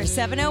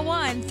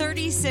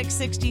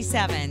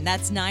 904-701-3667.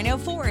 That's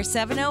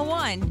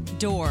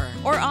 904-701-DOOR.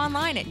 Or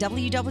online at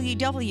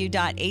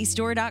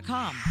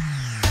www.acestore.com.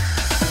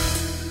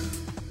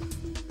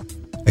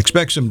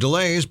 Expect some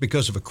delays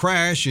because of a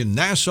crash in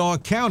Nassau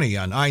County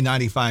on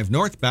I-95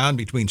 northbound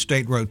between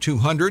State Road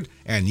 200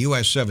 and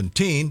US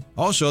 17.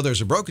 Also,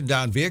 there's a broken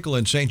down vehicle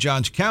in St.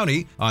 Johns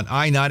County on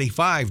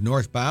I-95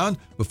 northbound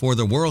before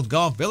the World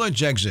Golf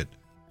Village exit.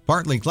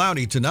 Partly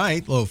cloudy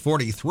tonight, low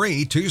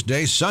 43.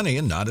 Tuesday, sunny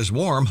and not as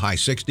warm, high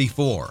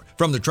 64.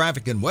 From the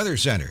Traffic and Weather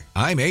Center,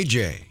 I'm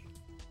AJ.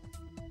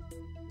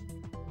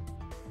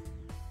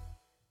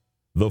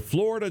 The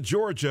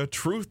Florida-Georgia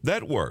Truth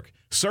Network,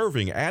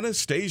 serving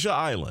Anastasia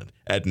Island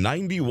at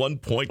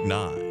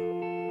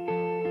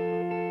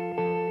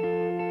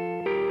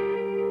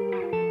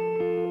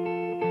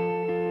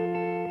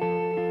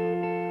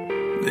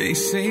 91.9. They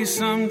say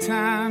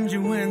sometimes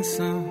you win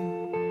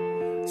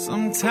some,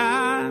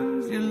 sometimes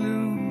you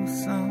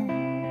lose some.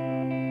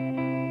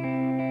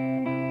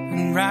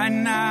 And right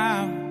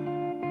now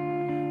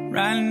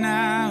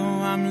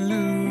I'm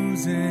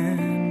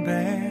losing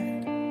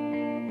bad.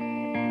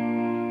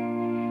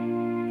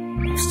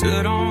 I've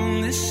stood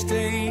on this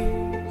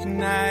stage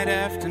night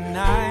after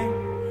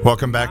night.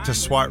 Welcome back to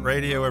SWAT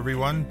Radio,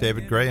 everyone.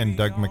 David Gray and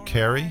Doug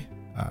McCary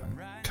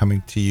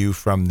coming to you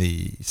from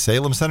the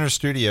Salem Center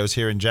studios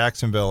here in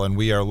Jacksonville, and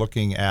we are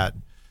looking at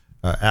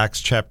Acts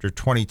chapter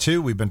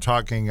 22. We've been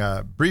talking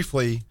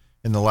briefly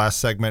in the last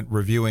segment,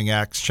 reviewing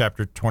Acts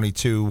chapter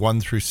 22,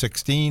 1 through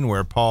 16,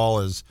 where Paul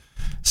is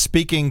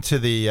speaking to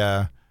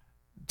the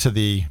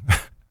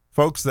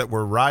folks that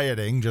were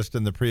rioting just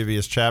in the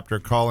previous chapter,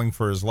 calling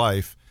for his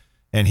life.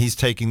 And he's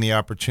taking the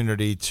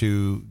opportunity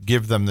to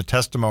give them the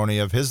testimony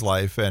of his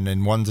life. And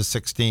in 1 to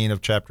 16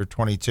 of chapter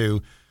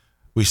 22,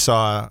 we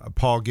saw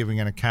Paul giving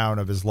an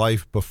account of his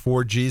life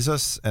before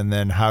Jesus and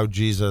then how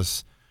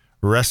Jesus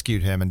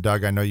rescued him. And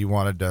Doug, I know you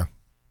wanted to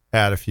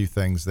add a few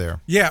things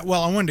there. Yeah,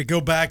 well, I wanted to go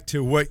back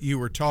to what you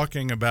were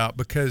talking about,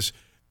 because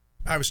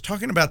I was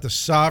talking about the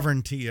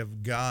sovereignty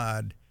of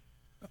God.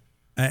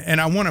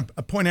 And I want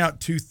to point out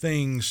two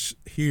things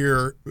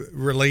here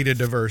related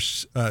to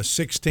verse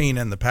 16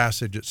 and the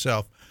passage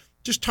itself.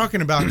 Just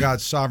talking about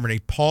God's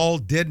sovereignty. Paul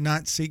did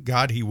not seek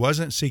God. He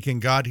wasn't seeking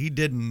God. He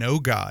didn't know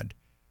God.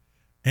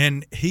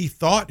 And he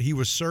thought he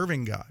was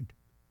serving God.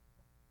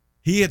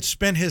 He had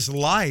spent his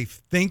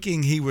life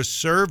thinking he was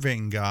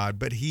serving God,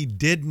 but he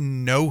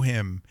didn't know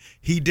him.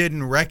 He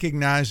didn't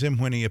recognize him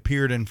when he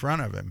appeared in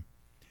front of him.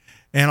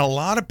 And a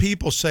lot of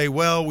people say,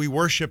 well, we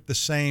worship the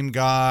same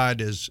God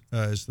as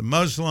the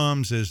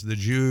Muslims, as the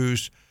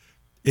Jews.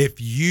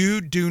 If you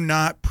do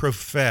not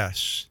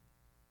profess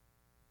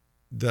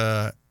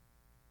the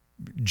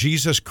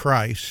Jesus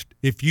Christ,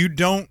 if you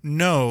don't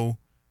know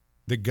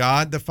the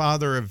God, the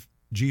Father of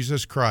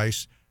Jesus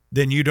Christ,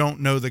 then you don't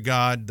know the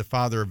God, the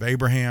Father of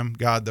Abraham,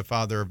 God, the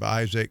Father of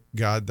Isaac,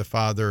 God, the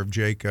Father of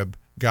Jacob,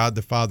 God,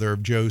 the Father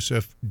of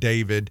Joseph,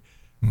 David,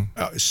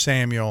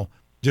 Samuel.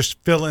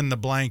 Just fill in the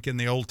blank in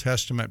the Old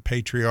Testament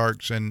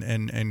patriarchs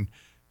and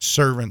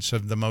servants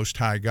of the Most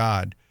High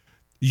God.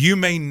 You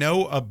may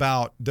know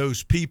about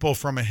those people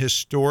from a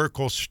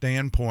historical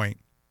standpoint,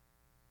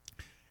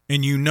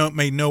 and you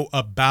may know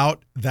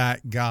about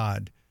that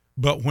God.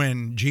 But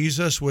when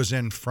Jesus was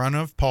in front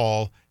of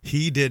Paul,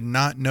 he did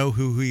not know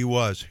who he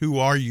was. Who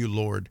are you,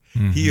 Lord?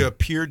 Mm-hmm. He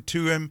appeared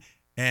to him,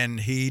 and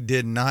he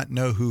did not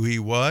know who he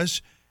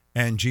was.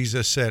 And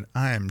Jesus said,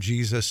 I am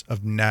Jesus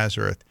of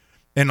Nazareth.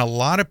 And a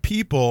lot of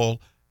people,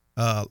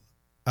 I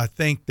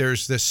think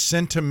there's this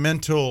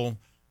sentimental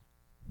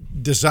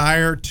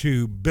desire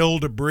to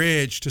build a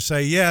bridge to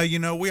say, yeah, you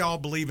know, we all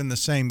believe in the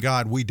same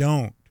God. We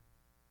don't.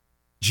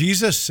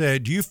 Jesus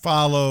said, you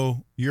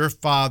follow your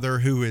father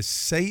who is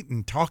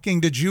Satan,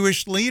 talking to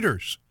Jewish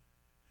leaders.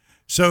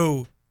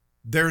 So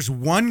there's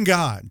one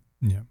God.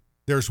 Yeah.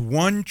 There's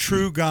one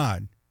true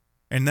God.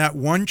 And that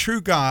one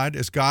true God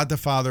is God the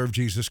Father of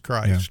Jesus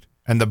Christ.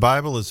 Yeah. And the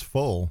Bible is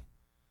full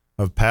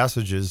of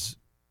passages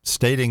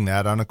stating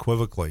that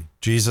unequivocally.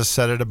 Jesus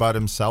said it about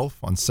himself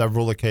on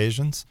several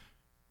occasions.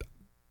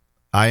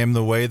 I am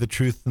the way, the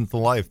truth, and the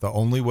life. The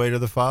only way to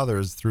the Father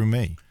is through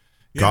me.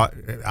 Yeah.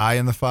 God, I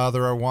and the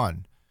Father are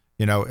one.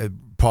 You know,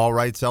 Paul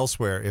writes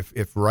elsewhere,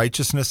 if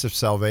righteousness, if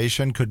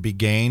salvation could be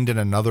gained in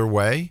another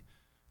way,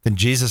 then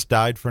Jesus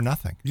died for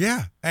nothing.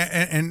 Yeah,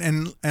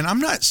 and I'm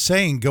not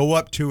saying go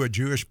up to a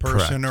Jewish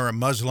person or a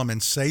Muslim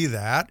and say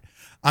that.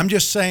 I'm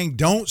just saying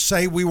don't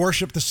say we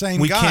worship the same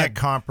God. We can't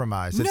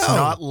compromise. It's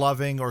not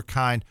loving or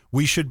kind.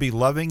 We should be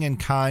loving and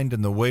kind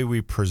in the way we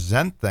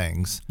present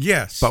things.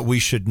 Yes. But we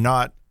should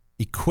not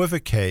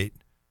equivocate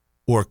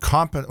or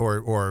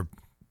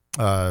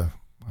I'm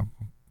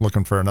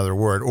looking for another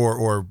word,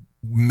 or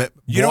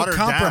you don't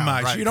compromise.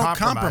 Down, right? You don't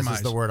compromise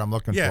is the word I'm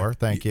looking for.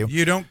 Thank you.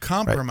 You don't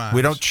compromise. Right?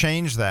 We don't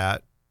change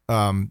that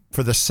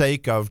for the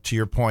sake of, to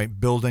your point,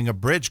 building a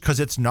bridge,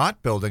 because it's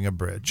not building a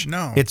bridge.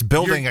 No, it's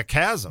building a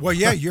chasm. Well,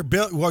 yeah,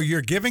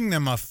 you're giving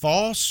them a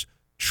false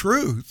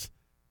truth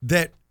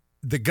that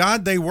the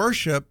God they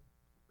worship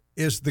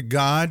is the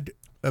God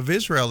of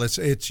Israel.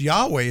 It's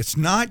Yahweh. It's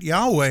not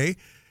Yahweh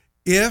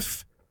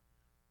if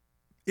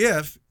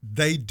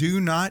they do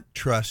not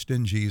trust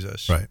in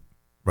Jesus.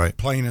 Right.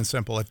 Plain and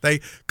simple.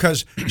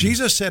 Because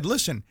Jesus said,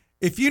 listen,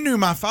 if you knew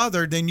my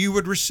Father, then you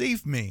would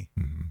receive me.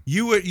 Mm-hmm.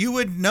 You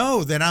would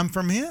know that I'm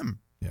from him.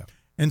 Yeah.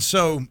 And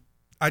so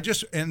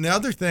and the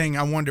other thing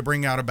I wanted to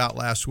bring out about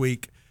last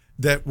week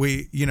that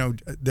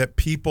that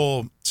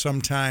people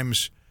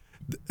sometimes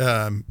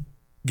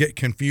get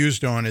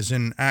confused on is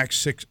in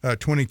Acts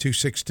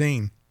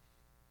 22:16.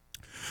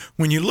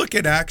 When you look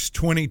at Acts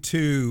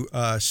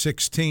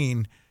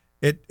 22:16,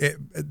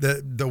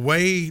 the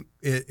way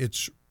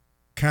it's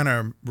kind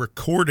of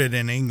recorded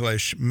in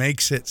English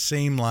makes it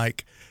seem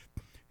like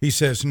he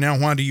says, "Now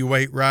why do you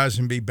wait? Rise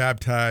and be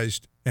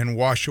baptized and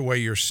wash away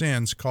your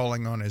sins,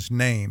 calling on his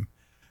name."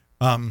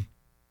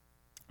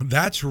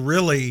 That's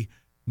really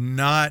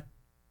not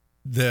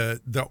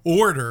the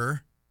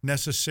order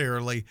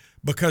necessarily,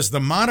 because the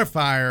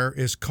modifier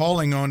is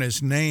calling on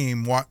his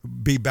name,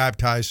 be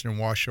baptized and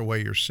wash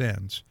away your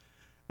sins.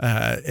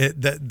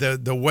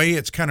 The way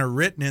it's kind of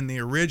written in the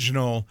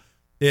original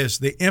is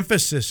the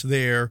emphasis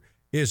there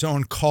is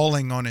on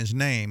calling on his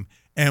name.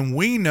 And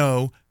we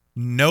know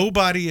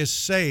nobody is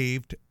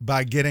saved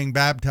by getting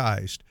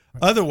baptized.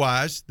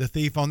 Otherwise, the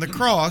thief on the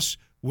cross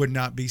would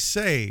not be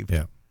saved.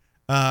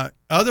 Yeah.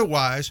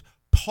 Otherwise,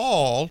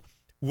 Paul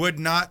would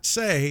not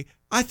say,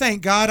 "I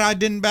thank God I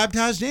didn't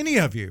baptize any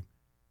of you."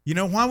 You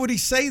know, why would he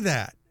say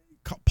that?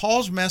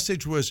 Paul's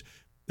message was,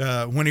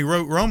 when he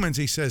wrote Romans,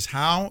 he says,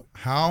 how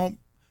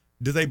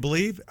do they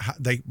believe?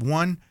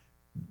 One,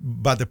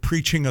 by the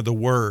preaching of the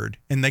word,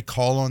 and they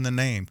call on the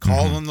name.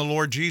 Call on the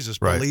Lord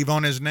Jesus. Right. Believe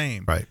on his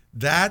name. Right.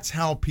 That's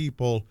how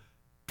people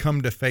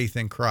come to faith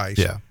in Christ.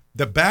 Yeah.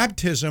 The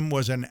baptism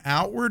was an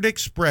outward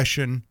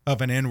expression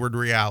of an inward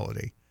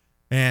reality.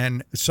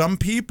 And some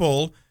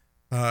people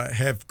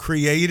have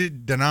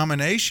created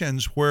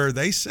denominations where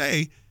they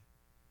say,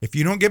 if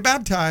you don't get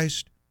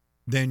baptized,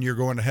 then you're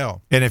going to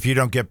hell. And if you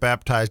don't get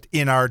baptized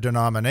in our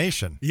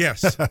denomination,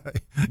 yes,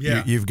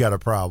 yeah, you've got a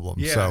problem.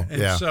 Yeah.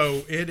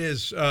 So it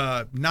is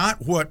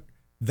not what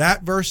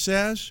that verse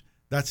says.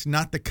 That's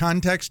not the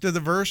context of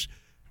the verse.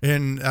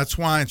 And that's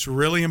why it's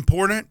really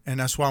important. And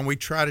that's why we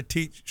try to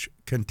teach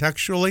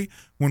contextually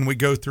when we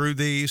go through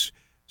these.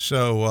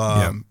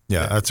 So,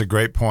 that's a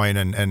great point.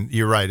 And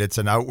you're right. It's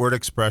an outward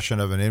expression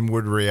of an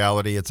inward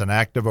reality. It's an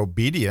act of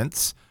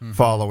obedience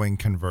following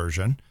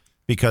conversion,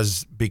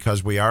 because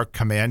we are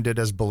commanded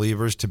as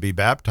believers to be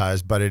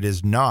baptized, but it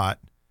is not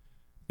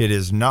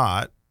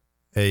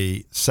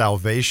a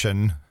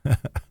salvation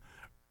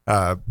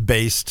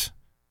based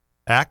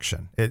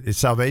action.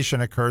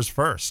 Salvation occurs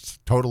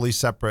first, totally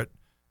separate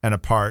and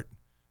apart.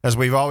 As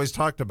we've always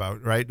talked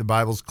about, right? The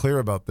Bible's clear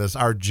about this.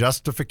 Our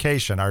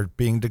justification, our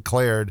being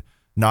declared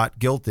not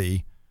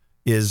guilty,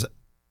 is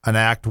an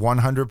act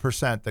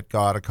 100% that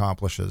God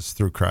accomplishes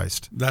through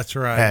Christ. That's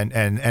right.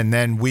 And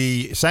then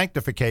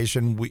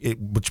sanctification,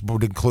 which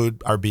would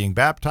include our being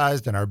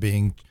baptized and our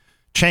being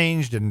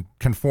changed and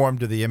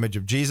conformed to the image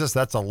of Jesus.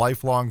 That's a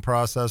lifelong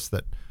process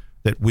that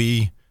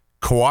we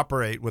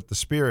cooperate with the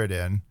Spirit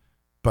in,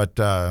 but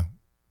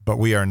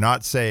we are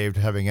not saved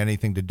having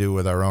anything to do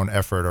with our own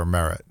effort or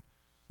merit.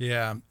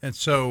 Yeah, and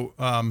so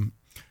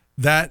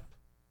that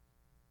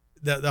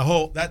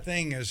whole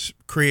thing has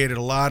created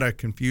a lot of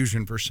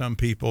confusion for some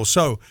people.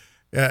 So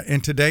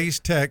in today's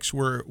text,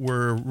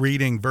 we're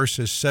reading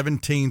verses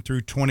 17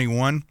 through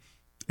 21,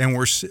 and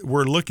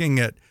we're looking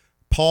at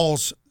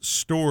Paul's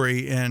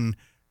story in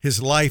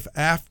his life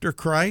after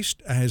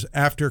Christ,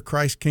 after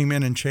Christ came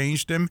in and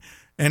changed him.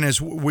 And as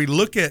we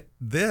look at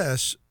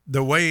this,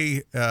 the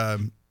way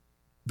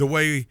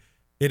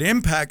it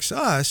impacts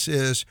us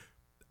is,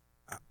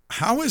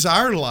 how is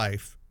our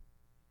life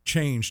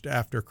changed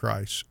after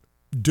Christ?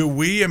 Do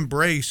we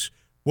embrace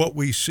what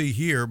we see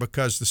here?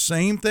 Because the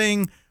same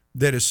thing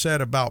that is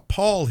said about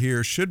Paul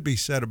here should be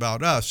said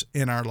about us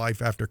in our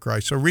life after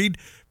Christ. So read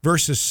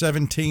verses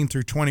 17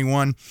 through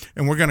 21,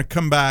 and we're going to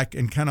come back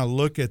and kind of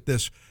look at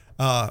this,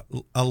 a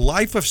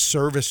life of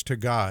service to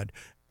God.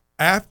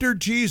 After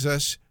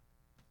Jesus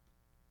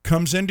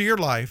comes into your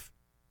life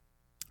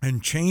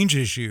and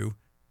changes you,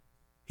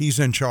 he's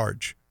in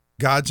charge.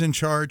 God's in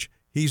charge.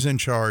 He's in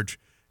charge.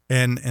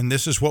 And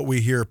this is what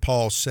we hear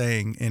Paul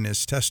saying in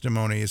his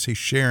testimony as he's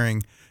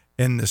sharing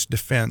in this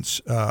defense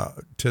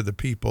to the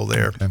people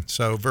there. Okay.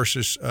 So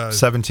verses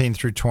 17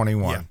 through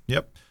 21. Yeah.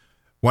 Yep.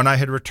 When I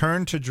had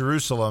returned to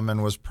Jerusalem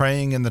and was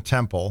praying in the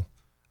temple,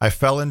 I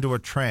fell into a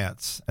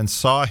trance and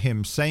saw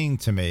him saying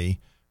to me,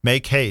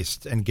 "Make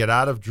haste and get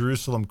out of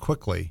Jerusalem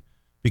quickly,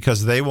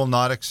 because they will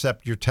not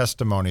accept your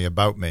testimony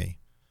about me."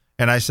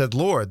 And I said,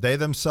 "Lord, they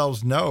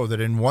themselves know that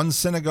in one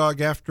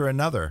synagogue after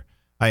another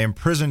I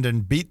imprisoned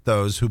and beat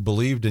those who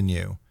believed in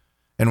you.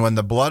 And when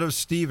the blood of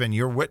Stephen,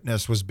 your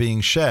witness, was being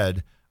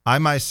shed, I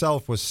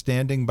myself was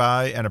standing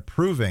by and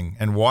approving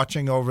and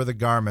watching over the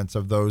garments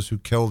of those who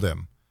killed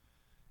him.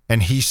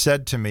 And he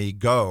said to me,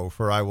 'Go,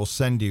 for I will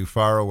send you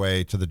far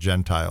away to the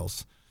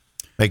Gentiles.'"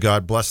 May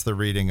God bless the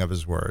reading of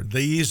his word.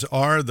 These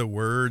are the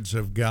words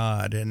of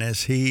God. And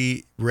as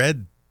he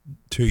read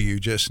to you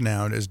just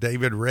now, and as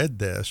David read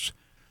this,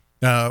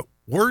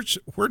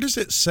 where does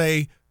it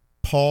say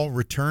Paul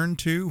returned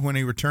to when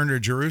he returned to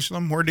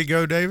Jerusalem? Where did he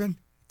go, David?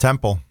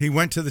 Temple. He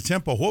went to the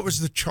temple. What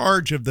was the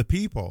charge of the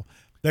people?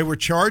 They were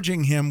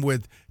charging him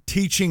with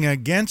teaching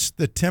against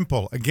the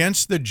temple,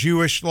 against the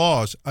Jewish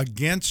laws,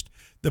 against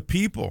the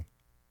people.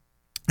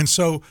 And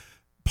so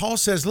Paul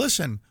says,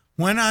 listen,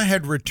 when I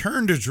had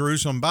returned to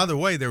Jerusalem, by the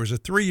way, there was a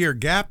 3-year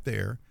gap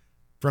there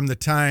from the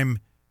time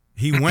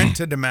he went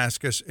to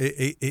Damascus.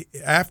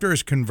 After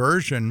his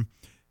conversion,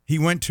 he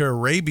went to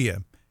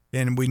Arabia.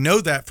 And we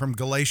know that from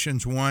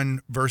Galatians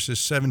 1, verses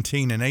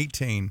 17 and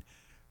 18.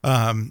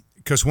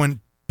 Because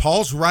when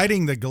Paul's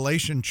writing the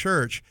Galatian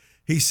church,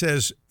 he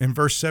says in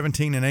verse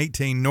 17 and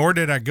 18, nor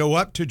did I go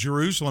up to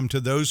Jerusalem to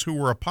those who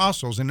were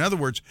apostles. In other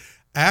words,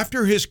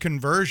 after his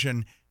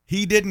conversion,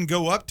 he didn't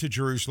go up to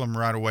Jerusalem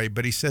right away,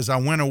 but he says, I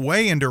went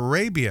away into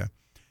Arabia,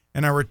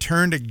 and I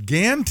returned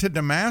again to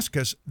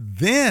Damascus.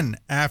 Then,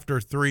 after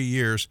 3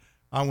 years,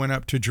 I went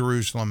up to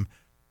Jerusalem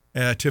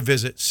to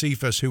visit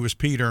Cephas, who was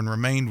Peter, and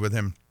remained with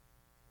him.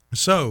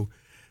 So,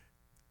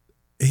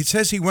 he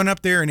says he went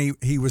up there and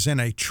he was in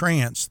a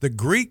trance. The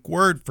Greek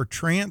word for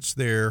trance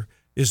there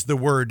is the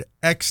word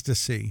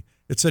ecstasy.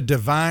 It's a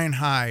divine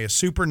high, a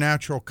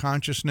supernatural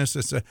consciousness.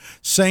 It's the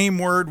same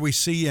word we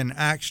see in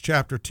Acts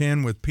chapter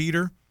 10 with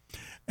Peter.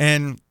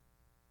 And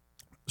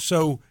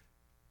so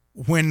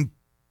when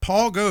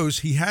Paul goes,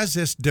 he has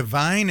this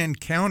divine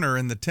encounter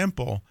in the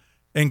temple,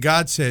 and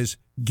God says,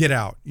 get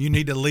out. You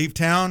need to leave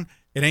town.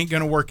 It ain't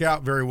going to work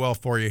out very well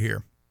for you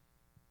here.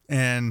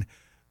 And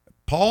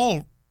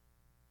Paul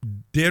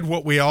did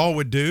what we all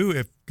would do.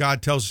 If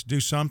God tells us to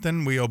do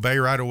something, we obey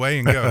right away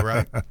and go,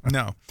 right?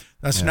 No,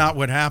 that's not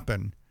what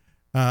happened.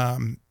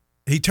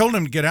 He told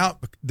him to get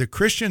out. The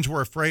Christians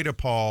were afraid of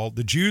Paul.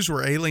 The Jews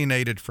were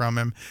alienated from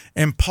him.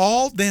 And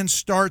Paul then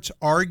starts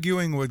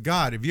arguing with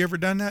God. Have you ever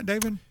done that,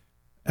 David?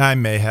 I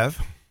may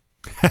have.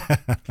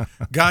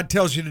 God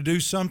tells you to do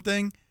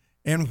something,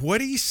 and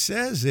what he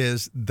says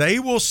is, they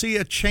will see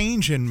a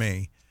change in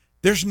me.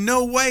 There's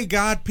no way,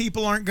 God,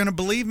 people aren't going to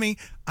believe me.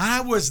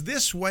 I was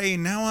this way,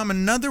 and now I'm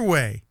another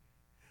way.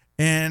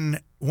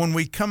 And when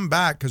we come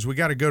back, because we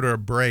got to go to a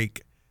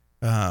break,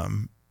 I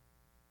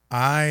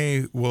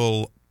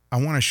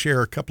want to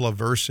share a couple of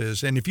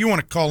verses. And if you want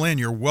to call in,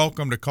 you're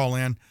welcome to call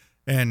in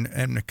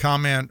and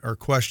comment or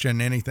question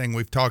anything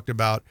we've talked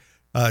about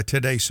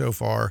today so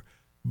far.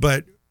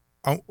 But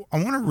I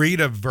want to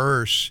read a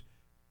verse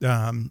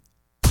from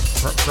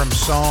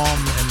Psalm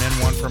and then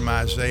one from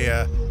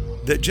Isaiah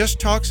that just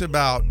talks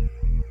about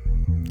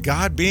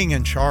God being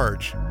in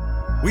charge.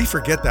 We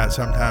forget that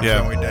sometimes,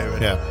 don't we,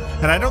 David? Yeah.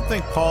 And I don't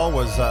think Paul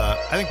was, I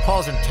think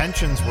Paul's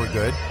intentions were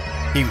good.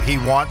 He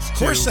wants to. Of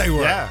course they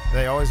were. Yeah,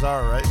 they always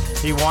are, right?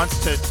 He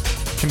wants to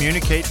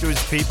communicate to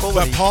his people.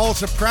 But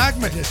Paul's a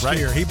pragmatist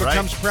here. He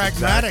becomes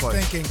pragmatic,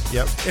 thinking,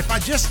 if I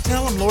just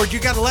tell him, Lord, you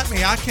got to let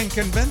me, I can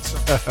convince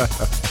him.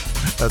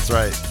 That's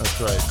right.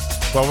 That's right.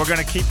 Well, we're going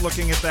to keep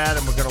looking at that,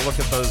 and we're going to look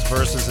at those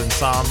verses in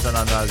Psalms and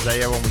on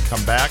Isaiah when we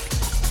come back.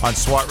 On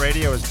SWAT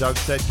Radio, as Doug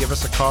said, give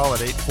us a call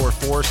at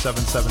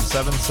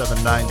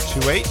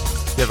 844-777-7928.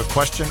 If you have a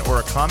question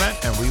or a comment,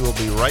 and we will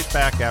be right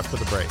back after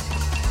the break.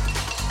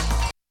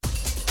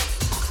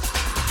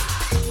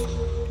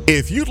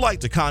 If you'd like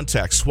to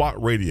contact SWAT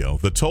Radio,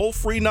 the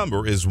toll-free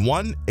number is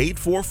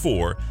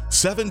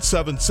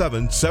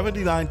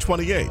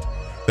 1-844-777-7928.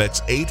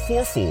 That's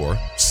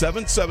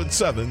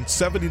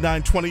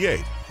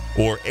 844-777-7928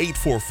 or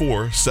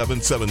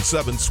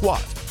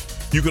 844-777-SWAT.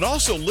 You can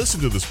also listen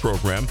to this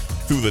program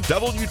through the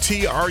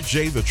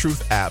WTRJ The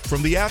Truth app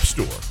from the App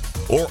Store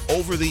or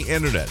over the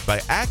internet by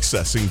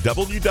accessing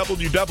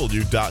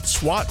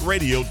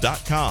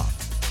www.swatradio.com.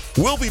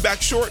 We'll be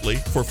back shortly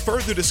for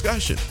further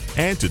discussion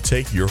and to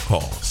take your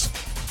calls.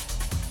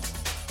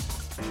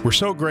 We're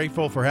so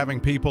grateful for having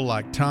people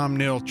like Tom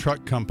Neal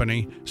Truck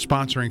Company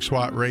sponsoring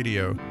SWAT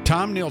Radio.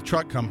 Tom Neal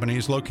Truck Company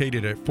is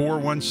located at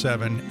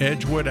 417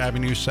 Edgewood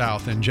Avenue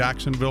South in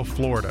Jacksonville,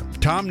 Florida.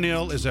 Tom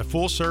Neal is a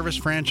full-service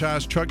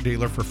franchise truck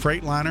dealer for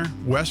Freightliner,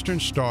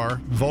 Western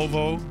Star,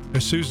 Volvo,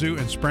 Isuzu,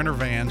 and Sprinter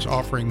vans,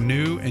 offering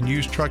new and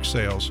used truck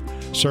sales,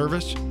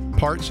 service,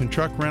 parts and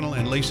truck rental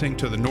and leasing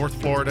to the North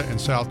Florida and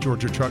South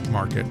Georgia truck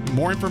market.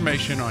 More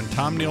information on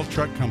Tom Neal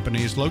Truck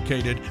Company is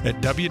located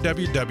at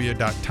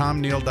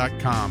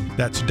www.tomneal.com.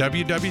 That's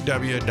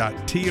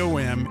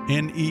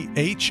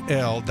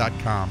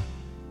www.tomnehl.com.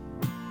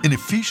 In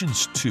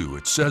Ephesians 2,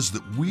 it says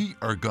that we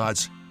are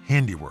God's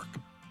handiwork,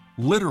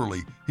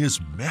 literally His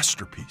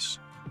masterpiece,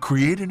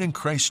 created in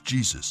Christ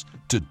Jesus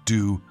to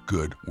do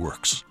good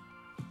works.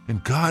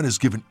 And God has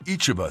given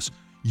each of us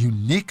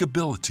unique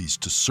abilities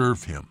to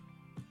serve Him.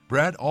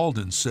 Brad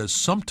Alden says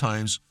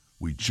sometimes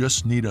we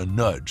just need a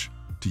nudge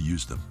to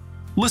use them.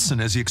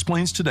 Listen as he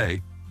explains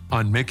today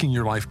on Making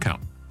Your Life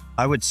Count.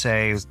 I would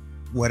say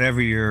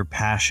whatever your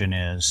passion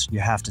is,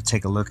 you have to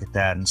take a look at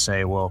that and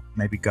say, well,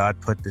 maybe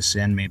God put this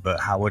in me, but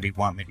how would He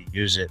want me to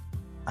use it?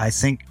 I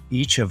think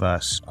each of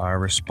us are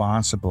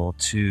responsible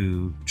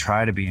to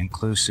try to be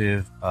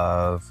inclusive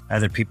of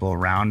other people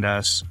around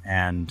us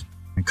and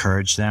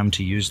encourage them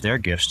to use their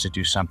gifts to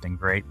do something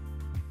great.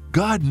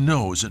 God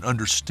knows and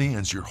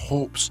understands your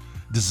hopes,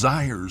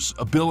 desires,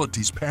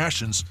 abilities,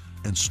 passions,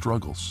 and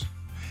struggles.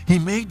 He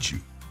made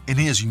you, and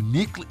He has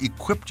uniquely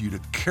equipped you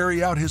to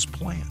carry out His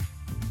plan.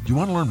 Do you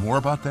want to learn more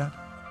about that?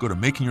 Go to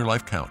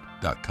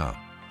makingyourlifecount.com.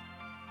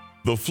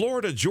 The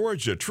Florida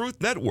Georgia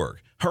Truth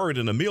Network, Heard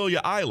in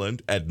Amelia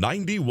Island at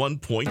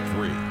 91.3.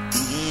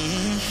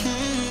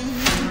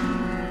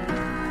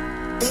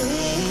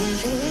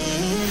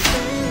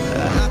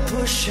 I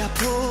push, I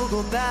pull,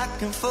 go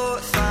back and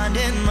forth,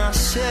 finding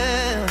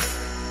myself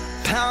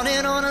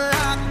pounding on a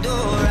locked door.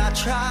 I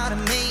try to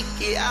make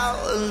it out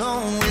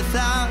alone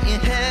without your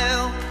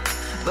help,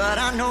 but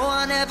I know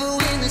I'll never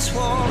win this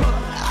war.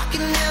 I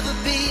can never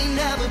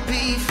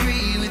be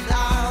free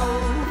without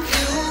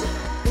you.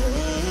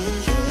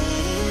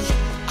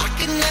 I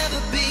can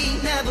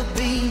never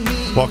be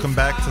me. Welcome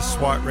back to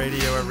SWAT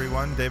Radio,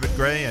 everyone. David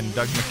Gray and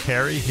Doug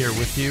McCary here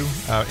with you.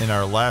 In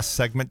our last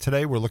segment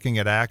today, we're looking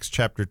at Acts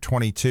chapter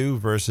 22,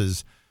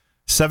 verses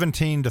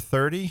 17 to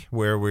 30,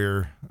 where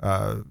we're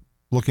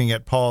looking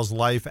at Paul's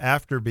life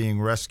after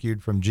being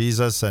rescued from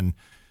Jesus and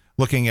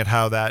looking at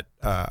how that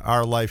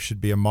our life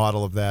should be a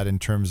model of that in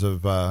terms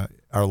of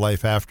our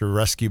life after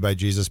rescue by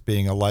Jesus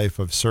being a life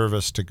of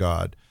service to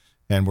God.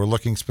 And we're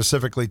looking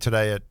specifically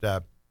today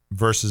at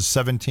verses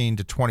 17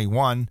 to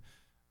 21.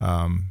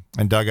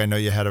 And Doug, I know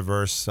you had a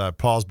verse.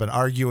 Paul's been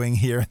arguing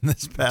here in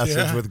this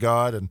passage with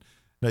God, and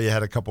I know you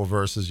had a couple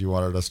verses you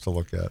wanted us to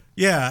look at.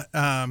 Yeah.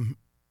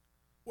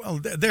 Well,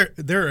 there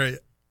are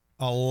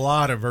a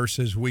lot of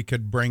verses we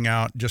could bring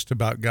out just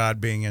about God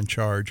being in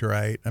charge,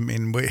 right? I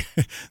mean,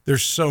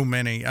 there's so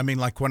many. I mean,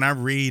 like when I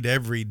read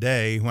every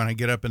day, when I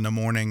get up in the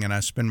morning and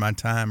I spend my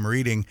time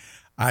reading,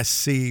 I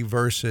see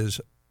verses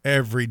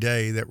every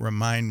day that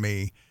remind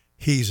me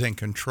he's in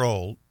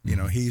control. You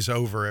know, he's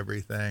over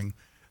everything.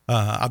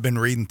 I've been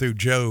reading through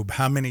Job.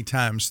 How many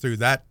times through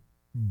that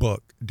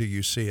book do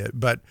you see it?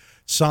 But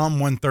Psalm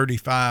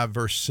 135,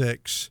 verse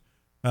 6,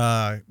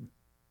 that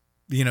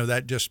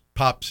just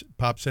pops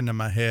into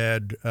my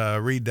head.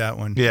 Read that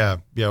one. Yeah.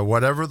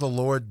 Whatever the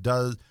Lord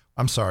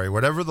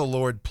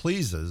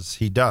pleases,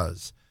 he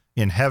does,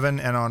 in heaven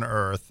and on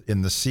earth,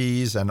 in the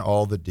seas and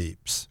all the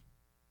deeps.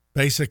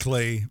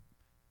 Basically,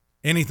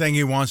 anything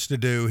he wants to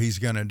do, he's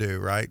going to do,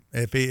 right?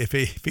 If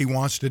he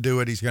wants to do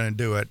it, he's going to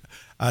do it.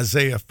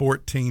 Isaiah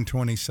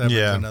 14:27 is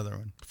another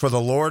one. For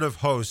the Lord of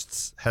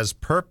hosts has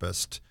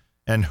purposed,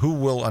 and who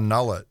will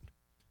annul it?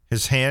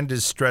 His hand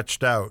is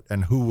stretched out,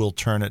 and who will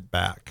turn it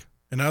back?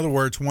 In other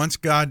words, once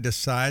God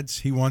decides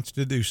he wants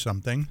to do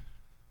something,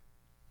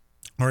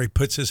 or he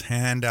puts his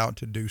hand out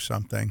to do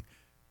something,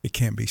 it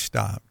can't be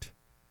stopped.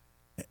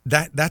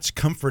 That's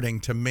comforting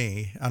to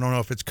me. I don't know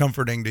if it's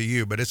comforting to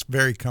you, but it's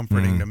very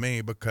comforting to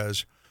me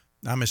because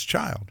I'm his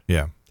child.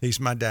 Yeah. He's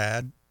my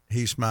dad.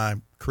 He's my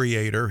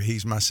creator.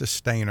 He's my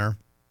sustainer.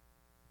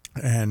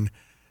 And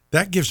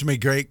that gives me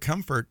great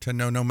comfort to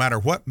know no matter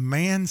what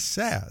man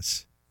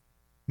says,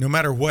 no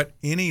matter what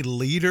any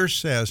leader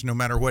says, no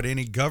matter what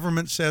any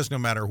government says, no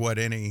matter what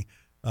any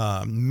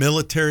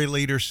military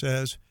leader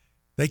says,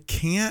 they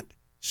can't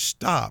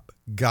stop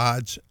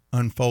God's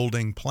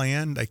unfolding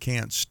plan. They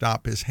can't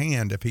stop his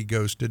hand if he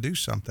goes to do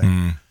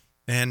something.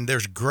 And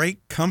there's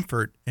great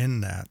comfort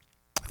in that.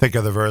 Think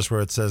of the verse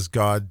where it says,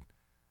 God,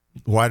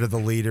 why do the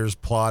leaders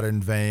plot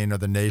in vain or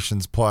the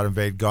nations plot in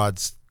vain?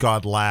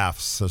 God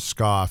laughs or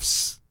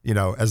scoffs,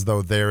 as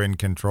though they're in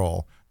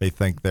control. They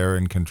think they're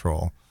in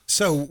control.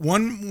 So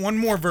one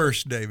more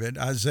verse, David,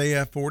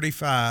 Isaiah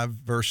 45,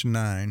 verse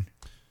 9.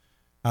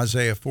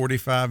 Isaiah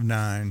 45,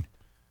 9.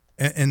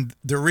 And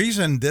the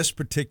reason this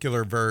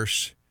particular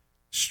verse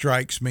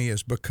strikes me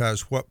is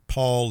because what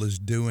Paul is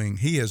doing,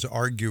 he is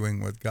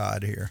arguing with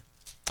God here.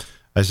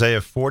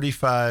 Isaiah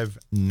 45,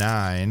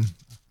 9.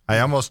 I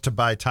almost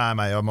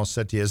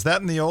said to you, is that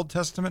in the Old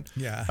Testament?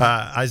 Yeah.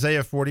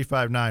 Isaiah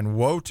 45, 9.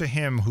 Woe to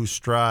him who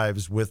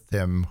strives with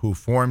him who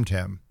formed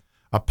him,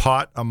 a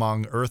pot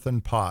among earthen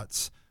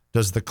pots.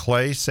 Does the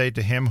clay say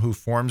to him who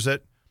forms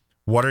it,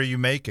 what are you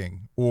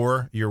making?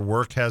 Or your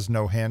work has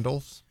no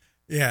handles?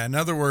 Yeah, in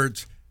other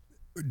words,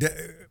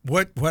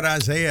 what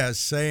Isaiah is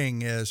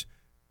saying is,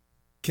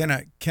 can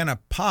a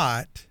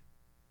pot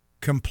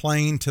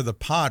complain to the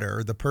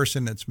potter, the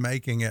person that's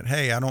making it,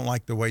 hey, I don't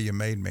like the way you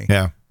made me.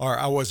 Yeah. Or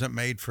I wasn't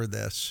made for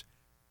this.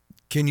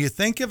 Can you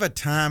think of a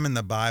time in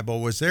the Bible,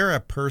 was there a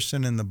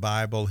person in the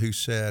Bible who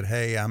said,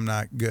 hey, I'm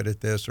not good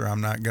at this, or I'm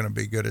not going to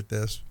be good at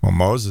this? Well,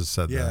 Moses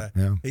said that.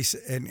 Yeah. He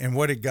said, and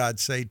what did God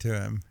say to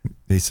him?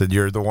 He said,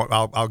 you're the one,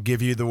 I'll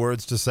give you the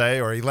words to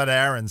say, or he let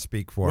Aaron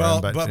speak for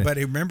him. But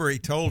remember, he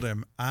told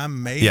him, I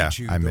made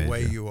you the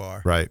way you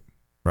are. Right.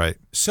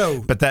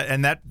 So, but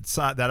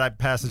that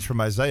passage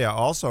from Isaiah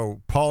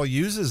also, Paul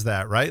uses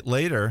that right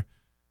later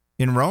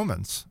in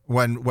Romans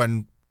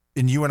when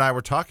and you and I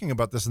were talking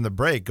about this in the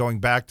break, going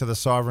back to the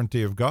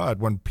sovereignty of God,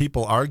 when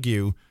people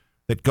argue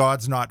that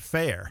God's not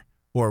fair,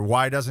 or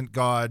why doesn't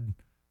God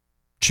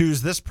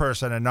choose this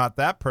person and not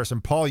that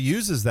person? Paul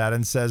uses that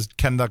and says,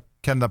 can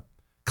the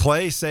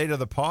clay say to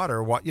the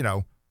potter, why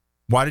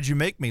did you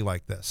make me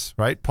like this?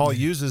 Right? Paul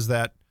uses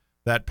that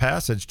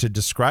passage to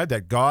describe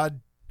that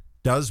God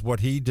does what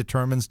he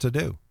determines to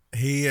do.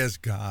 He is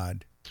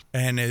God.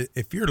 And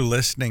if you're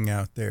listening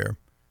out there,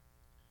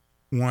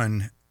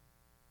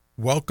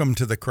 welcome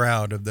to the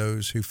crowd of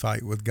those who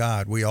fight with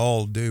God. We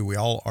all do. We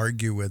all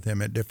argue with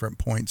him at different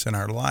points in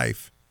our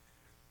life.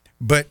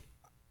 But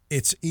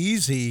it's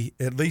easy,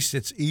 at least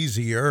it's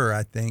easier,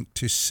 I think,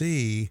 to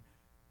see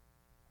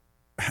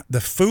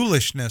the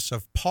foolishness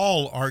of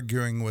Paul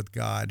arguing with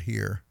God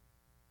here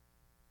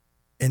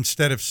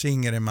instead of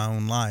seeing it in my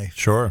own life.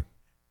 Sure.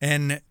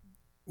 And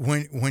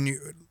when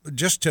you,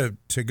 just to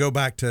go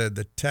back to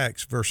the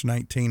text, verse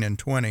 19 and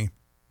 20,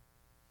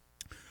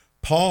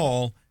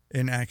 Paul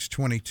in Acts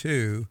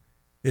 22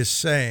 is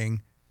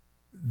saying,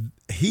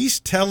 he's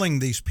telling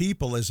these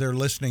people as they're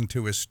listening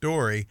to his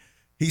story,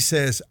 he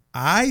says,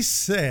 I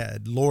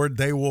said, Lord,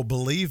 they will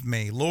believe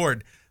me.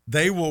 Lord,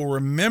 they will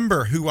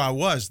remember who I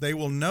was. They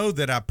will know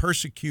that I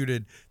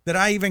persecuted, that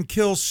I even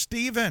killed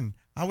Stephen.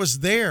 I was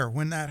there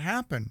when that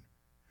happened.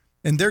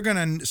 And they're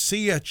going to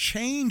see a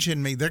change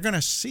in me. They're going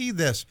to see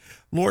this.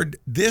 Lord,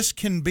 this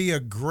can be a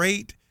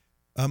great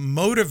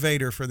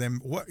motivator for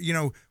them.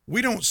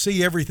 We don't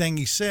see everything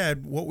he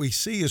said. What we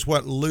see is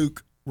what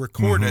Luke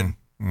recorded.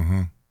 Mm-hmm.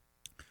 Mm-hmm.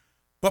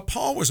 But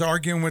Paul was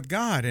arguing with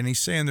God, and he's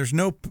saying there's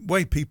no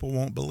way people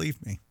won't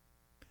believe me.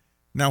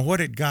 Now, what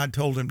did God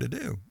told him to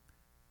do?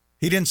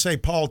 He didn't say,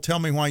 Paul, tell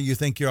me why you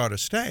think you ought to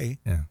stay.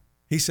 Yeah.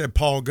 He said,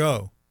 Paul,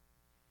 go.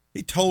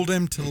 He told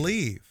him to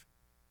leave.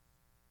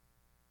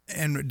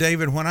 And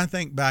David, when I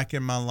think back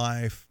in my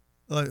life,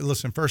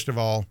 listen, first of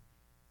all,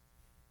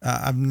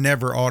 I've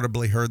never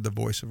audibly heard the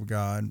voice of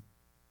God.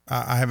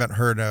 I haven't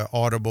heard an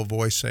audible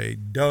voice say,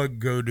 Doug,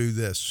 go do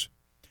this.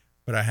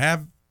 But I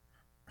have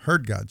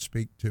heard God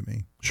speak to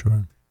me.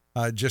 Sure.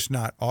 Just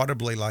not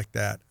audibly like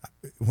that.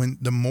 When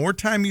the more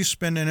time you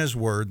spend in his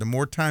word, the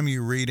more time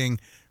you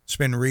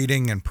spend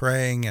reading and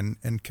praying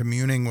and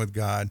communing with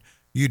God,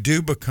 you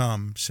do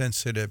become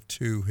sensitive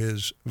to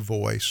his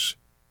voice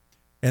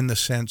in the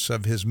sense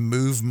of his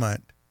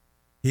movement.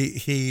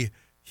 He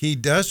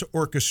does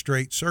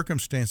orchestrate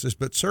circumstances,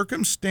 but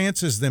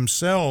circumstances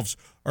themselves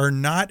are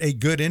not a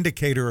good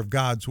indicator of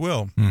God's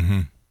will.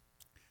 Mm-hmm.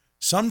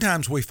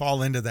 Sometimes we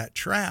fall into that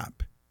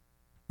trap.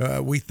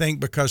 We think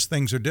because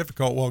things are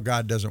difficult, well,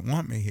 God doesn't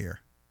want me here.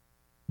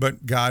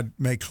 But God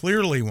may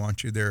clearly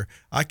want you there.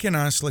 I can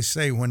honestly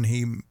say when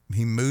he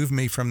moved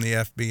me from the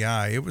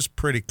FBI, it was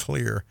pretty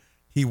clear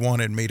he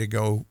wanted me to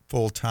go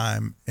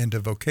full-time into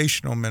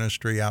vocational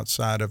ministry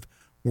outside of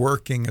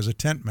working as a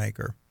tent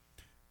maker.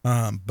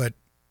 But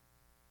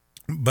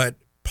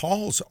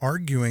Paul's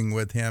arguing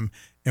with him,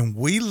 and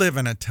we live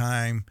in a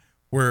time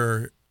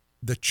where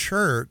the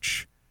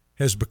church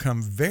has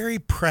become very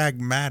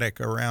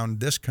pragmatic around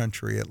this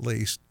country, at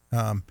least,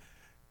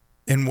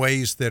 in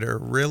ways that are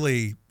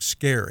really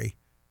scary.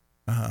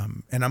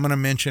 And I'm going to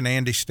mention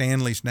Andy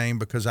Stanley's name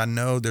because I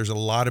know there's a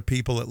lot of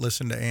people that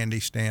listen to Andy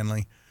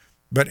Stanley.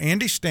 But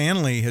Andy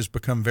Stanley has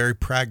become very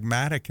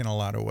pragmatic in a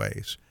lot of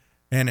ways.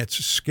 And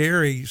it's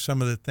scary,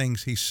 some of the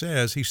things he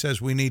says. He says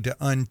we need to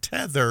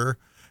untether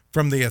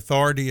from the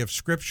authority of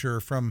Scripture,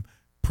 from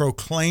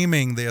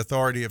proclaiming the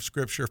authority of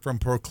Scripture, from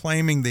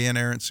proclaiming the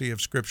inerrancy of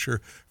Scripture,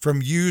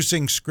 from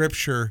using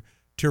Scripture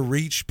to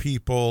reach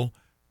people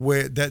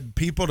that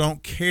people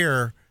don't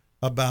care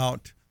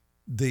about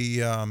they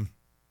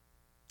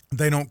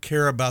don't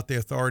care about the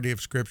authority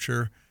of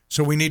Scripture,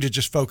 so we need to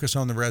just focus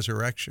on the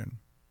resurrection.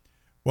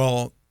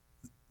 Well,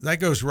 that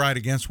goes right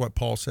against what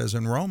Paul says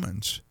in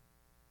Romans,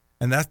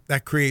 and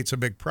that creates a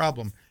big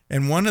problem.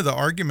 And one of the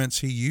arguments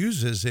he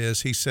uses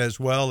is he says,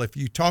 well, if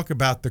you talk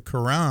about the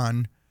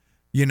Quran,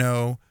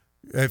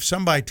 if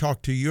somebody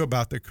talked to you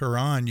about the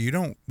Quran, you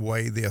don't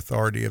weigh the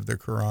authority of the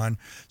Quran.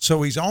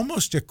 So he's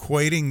almost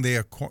equating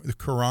the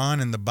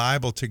Quran and the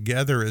Bible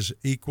together as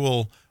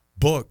equal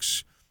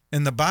books.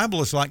 And the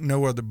Bible is like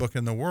no other book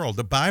in the world.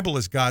 The Bible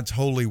is God's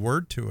holy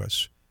word to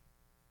us.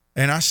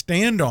 And I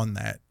stand on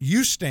that.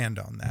 You stand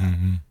on that.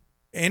 Mm-hmm.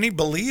 Any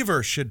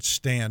believer should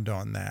stand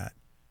on that.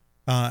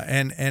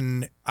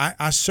 And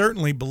I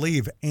certainly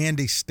believe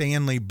Andy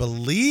Stanley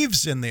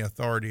believes in the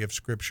authority of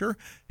Scripture.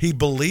 He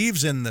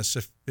believes in the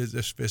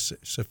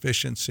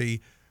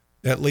sufficiency,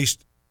 at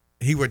least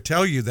he would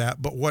tell you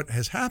that. But what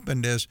has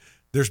happened is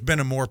there's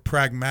been a more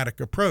pragmatic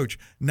approach,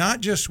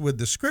 not just with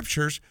the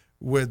Scriptures,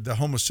 with the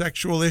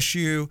homosexual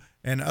issue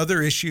and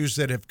other issues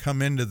that have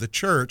come into the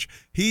church.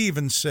 He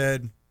even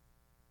said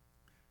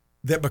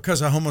that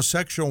because a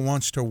homosexual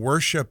wants to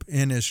worship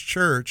in his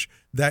church,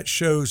 that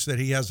shows that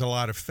he has a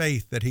lot of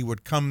faith that he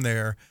would come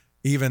there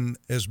even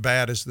as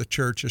bad as the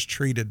church has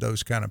treated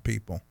those kind of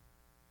people,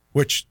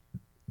 which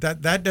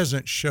that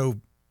doesn't show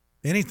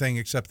anything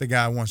except the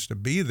guy wants to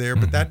be there.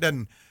 But that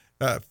doesn't,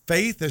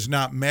 faith is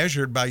not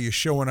measured by you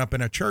showing up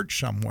in a church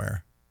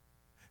somewhere.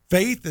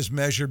 Faith is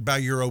measured by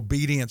your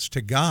obedience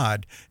to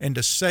God. And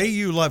to say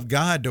you love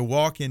God, to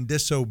walk in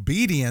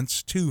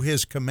disobedience to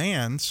his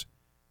commands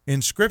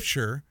in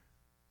Scripture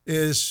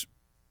is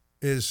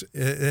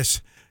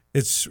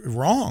it's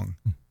wrong.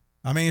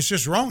 I mean, it's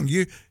just wrong.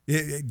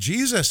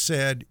 Jesus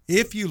said,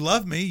 if you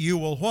love me, you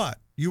will what?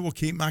 You will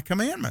keep my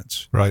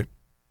commandments. Right.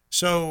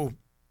 So,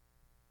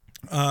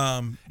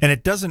 and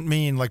it doesn't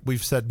mean, like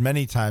we've said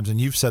many times,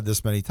 and you've said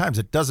this many times,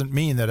 it doesn't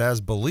mean that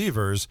as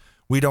believers,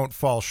 we don't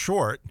fall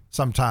short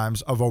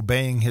sometimes of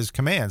obeying his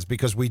commands,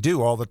 because we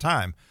do all the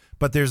time.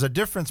 But there's a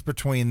difference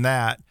between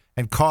that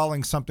and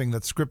calling something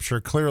that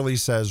Scripture clearly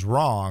says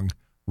wrong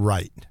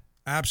right.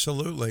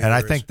 Absolutely. And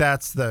I think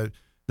that's the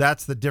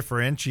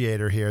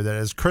differentiator here, that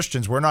as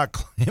Christians, we're not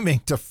claiming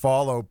to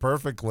follow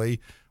perfectly.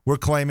 We're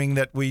claiming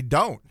that we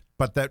don't,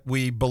 but that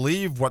we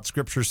believe what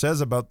Scripture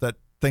says about that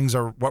things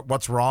are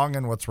what's wrong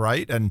and what's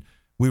right, and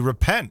we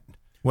repent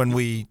when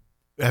we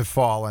have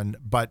fallen.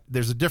 But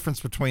there's a difference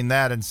between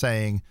that and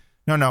saying,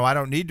 no, I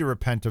don't need to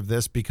repent of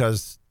this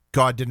because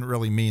God didn't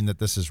really mean that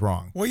this is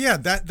wrong. Well, yeah,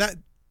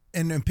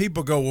 and then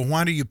people go, well,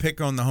 why do you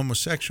pick on the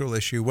homosexual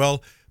issue?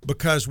 Well,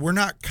 because we're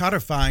not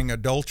codifying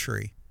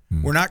adultery.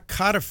 We're not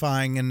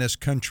codifying in this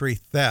country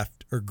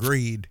theft or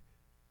greed.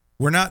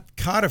 We're not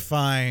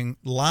codifying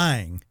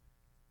lying,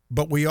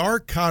 but we are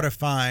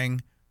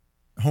codifying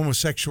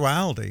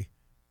homosexuality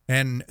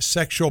and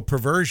sexual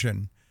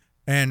perversion.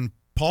 And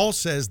Paul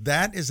says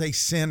that is a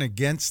sin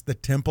against the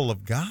temple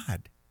of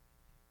God.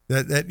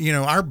 That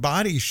our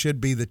bodies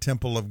should be the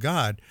temple of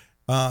God.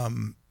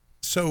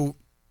 So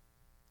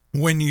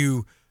when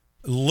you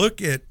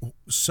look at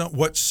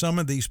what some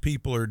of these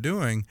people are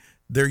doing,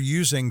 they're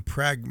using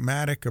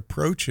pragmatic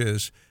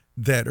approaches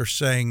that are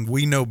saying,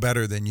 we know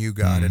better than you,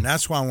 God. And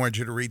that's why I wanted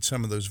you to read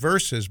some of those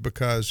verses,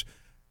 because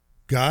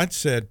God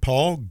said,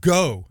 Paul,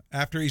 go.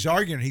 After he's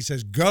arguing, he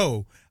says,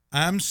 go.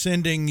 I'm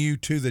sending you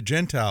to the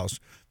Gentiles.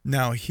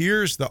 Now,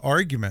 here's the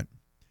argument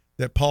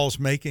that Paul's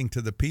making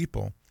to the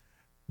people.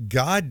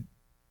 God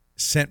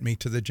sent me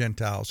to the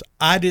Gentiles.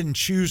 I didn't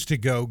choose to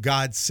go.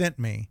 God sent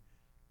me.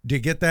 Do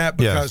you get that?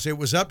 Because it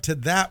was up to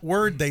that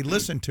word they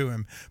listened to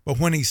him. But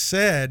when he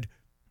said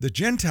the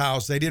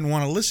Gentiles, they didn't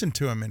want to listen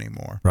to him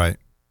anymore. Right.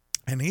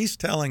 And he's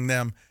telling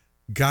them,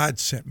 God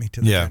sent me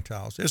to the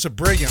Gentiles. It's a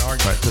brilliant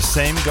argument. Right. The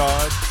same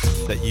God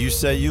that you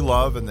say you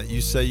love and that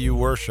you say you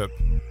worship,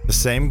 the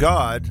same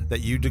God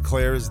that you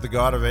declare is the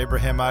God of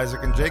Abraham,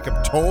 Isaac, and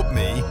Jacob, told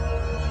me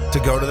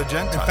to go to the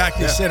Gentiles. In fact,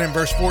 he said in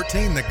verse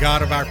 14, the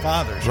God of our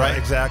fathers. Right,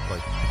 exactly.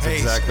 That's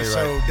exactly right.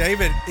 So,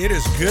 David, it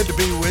is good to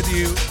be with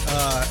you.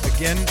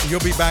 Again, you'll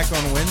be back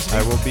on Wednesday.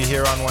 I will be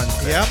here on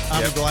Wednesday. Yep,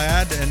 I'm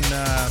glad. And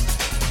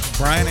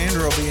Brian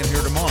Andrew will be in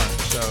here tomorrow.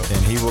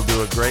 And he will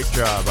do a great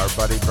job, our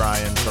buddy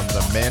Brian from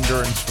the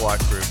Mandarin SWAT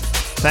group.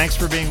 Thanks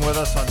for being with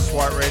us on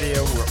SWAT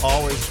Radio. We're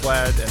always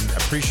glad and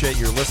appreciate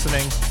your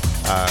listening.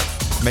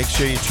 Make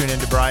sure you tune in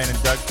to Brian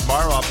and Doug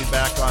tomorrow. I'll be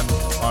back on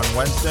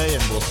Wednesday,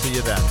 and we'll see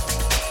you then.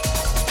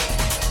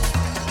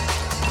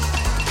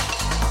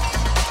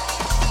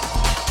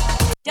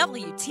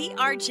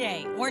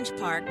 WTRJ, Orange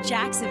Park,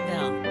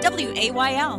 Jacksonville. WAYL,